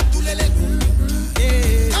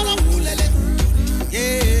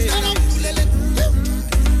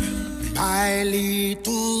 my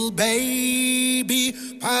little baby,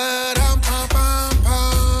 I am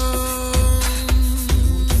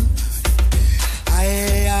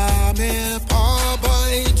a poor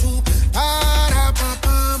boy too.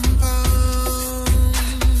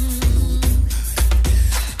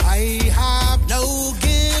 I have no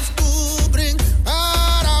gift to bring.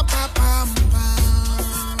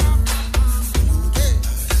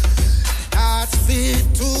 That's fit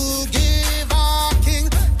to give our king.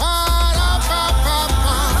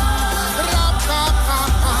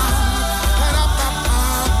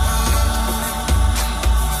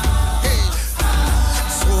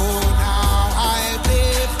 So now I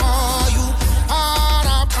play for you.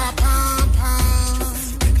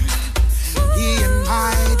 In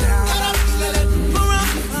my drum.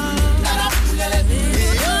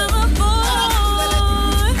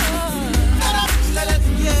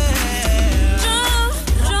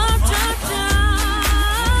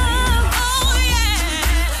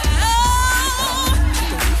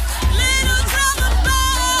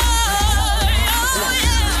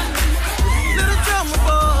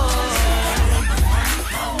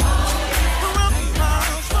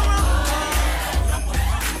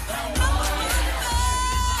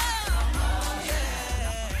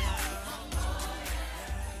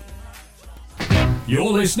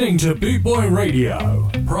 You're listening to Bootboy Radio.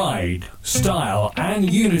 Pride, style, and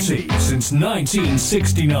unity since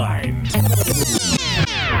 1969.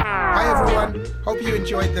 Hi everyone, hope you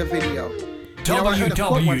enjoyed the video. You know, I heard a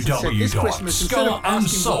quote once that said, "This Christmas, instead of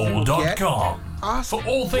asking what we will get, www.scalandsoul.com for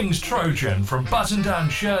all things Trojan, from button-down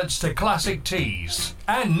shirts to classic tees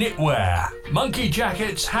and knitwear, monkey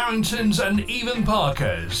jackets, Harringtons, and even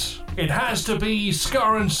Parkers. It has to be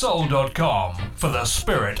scalandsoul.com for the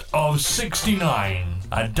spirit of '69.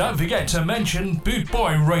 And don't forget to mention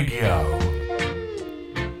Bootboy Radio.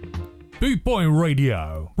 Bootboy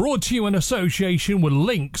Radio, brought to you in association with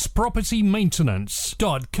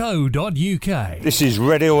linkspropertymaintenance.co.uk. This is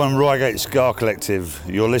Red Hill and Reigate Ska Collective.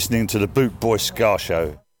 You're listening to the Bootboy Ska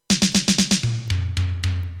Show.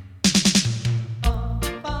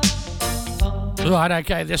 Right,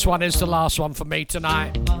 okay, this one is the last one for me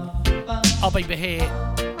tonight. I'll be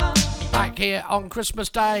back here on Christmas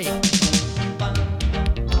Day.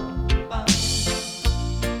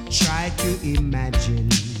 Try to imagine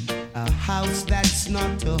a house that's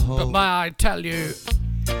not a home. But may I tell you,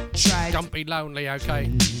 don't be lonely,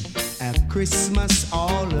 okay? A Christmas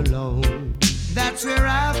all alone. That's where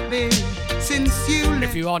I've been since you left.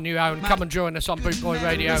 If you're on your own, come and join us on Boot Boy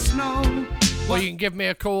Radio. Or you can give me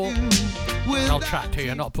a call and I'll chat to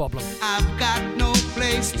you, not a problem. I've got no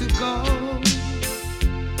place to go.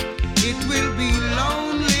 It will be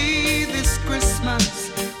lonely this Christmas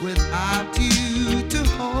without you to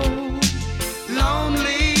hold.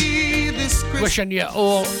 Lonely this Christmas. Wishing you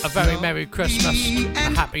all a very Merry Christmas and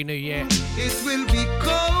a Happy New Year. It will be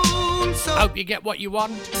cold, so hope you get what you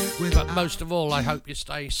want, but most of all, I hope you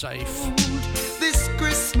stay safe. This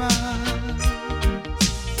Christmas.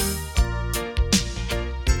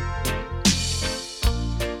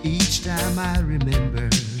 Each time I remember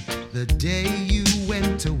the day you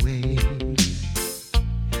went away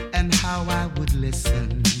and how I would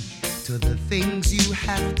listen to the things you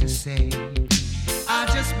have to say, I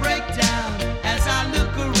just break down as I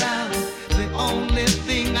look around. The only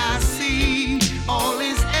thing I see all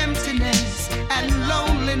is emptiness and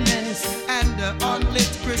loneliness and the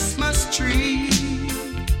unlit Christmas tree.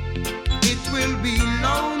 It will be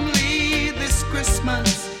lonely this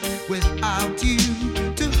Christmas without you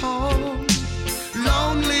to hold.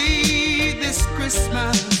 Lonely this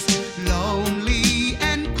Christmas, lonely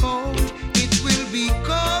and cold. It will be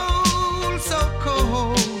cold, so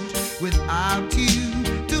cold, without you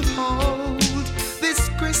to hold this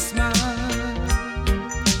Christmas.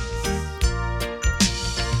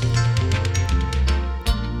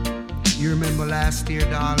 You remember last year,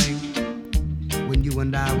 darling, when you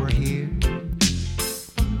and I were here?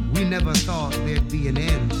 We never thought there'd be an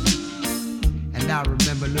end. And I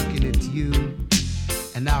remember looking at you,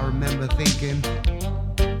 and I remember thinking,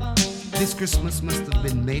 this Christmas must have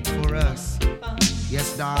been made for us.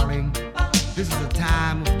 Yes, darling, this is a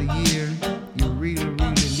time of the year you really,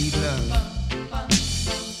 really need love.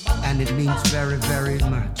 And it means very, very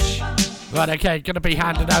much. Right, okay, gonna be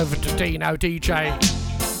handed over to Dino DJ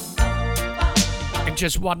in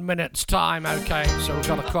just 1 minute's time, okay? So we've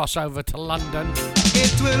got to cross over to London.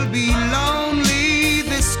 It will be lonely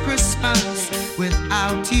this Christmas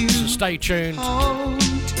without you. So stay tuned.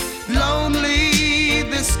 Lonely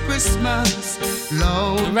this Christmas.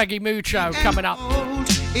 The Reggae Mood Show coming up.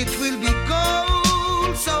 It will be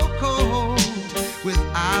cold, so cold,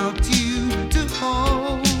 without you to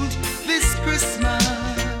hold this Christmas.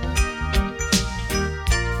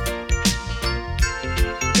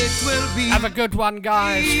 It will be. Have a good one,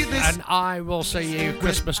 guys, and I will see you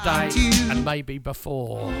Christmas Day and maybe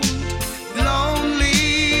before.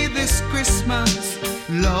 Lonely this Christmas,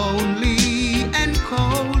 lonely and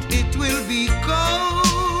cold. It will be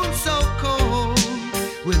cold, so cold,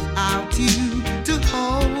 without you to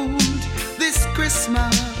hold this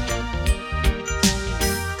Christmas.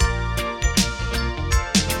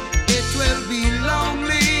 It will be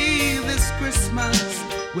lonely this Christmas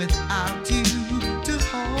without you to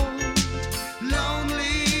hold.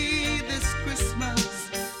 Lonely this Christmas.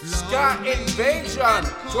 Ska Invasion,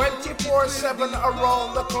 24/7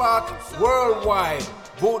 around the clock, worldwide.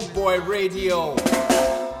 Boot Boy Radio.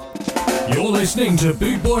 You're listening to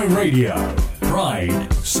Boot Boy Radio. Pride,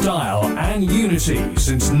 style, and unity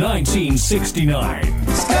since 1969.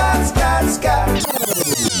 Ska, ska, ska.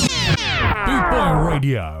 Boot Boy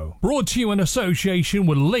Radio. Brought to you in association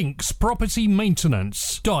with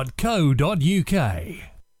linkspropertymaintenance.co.uk.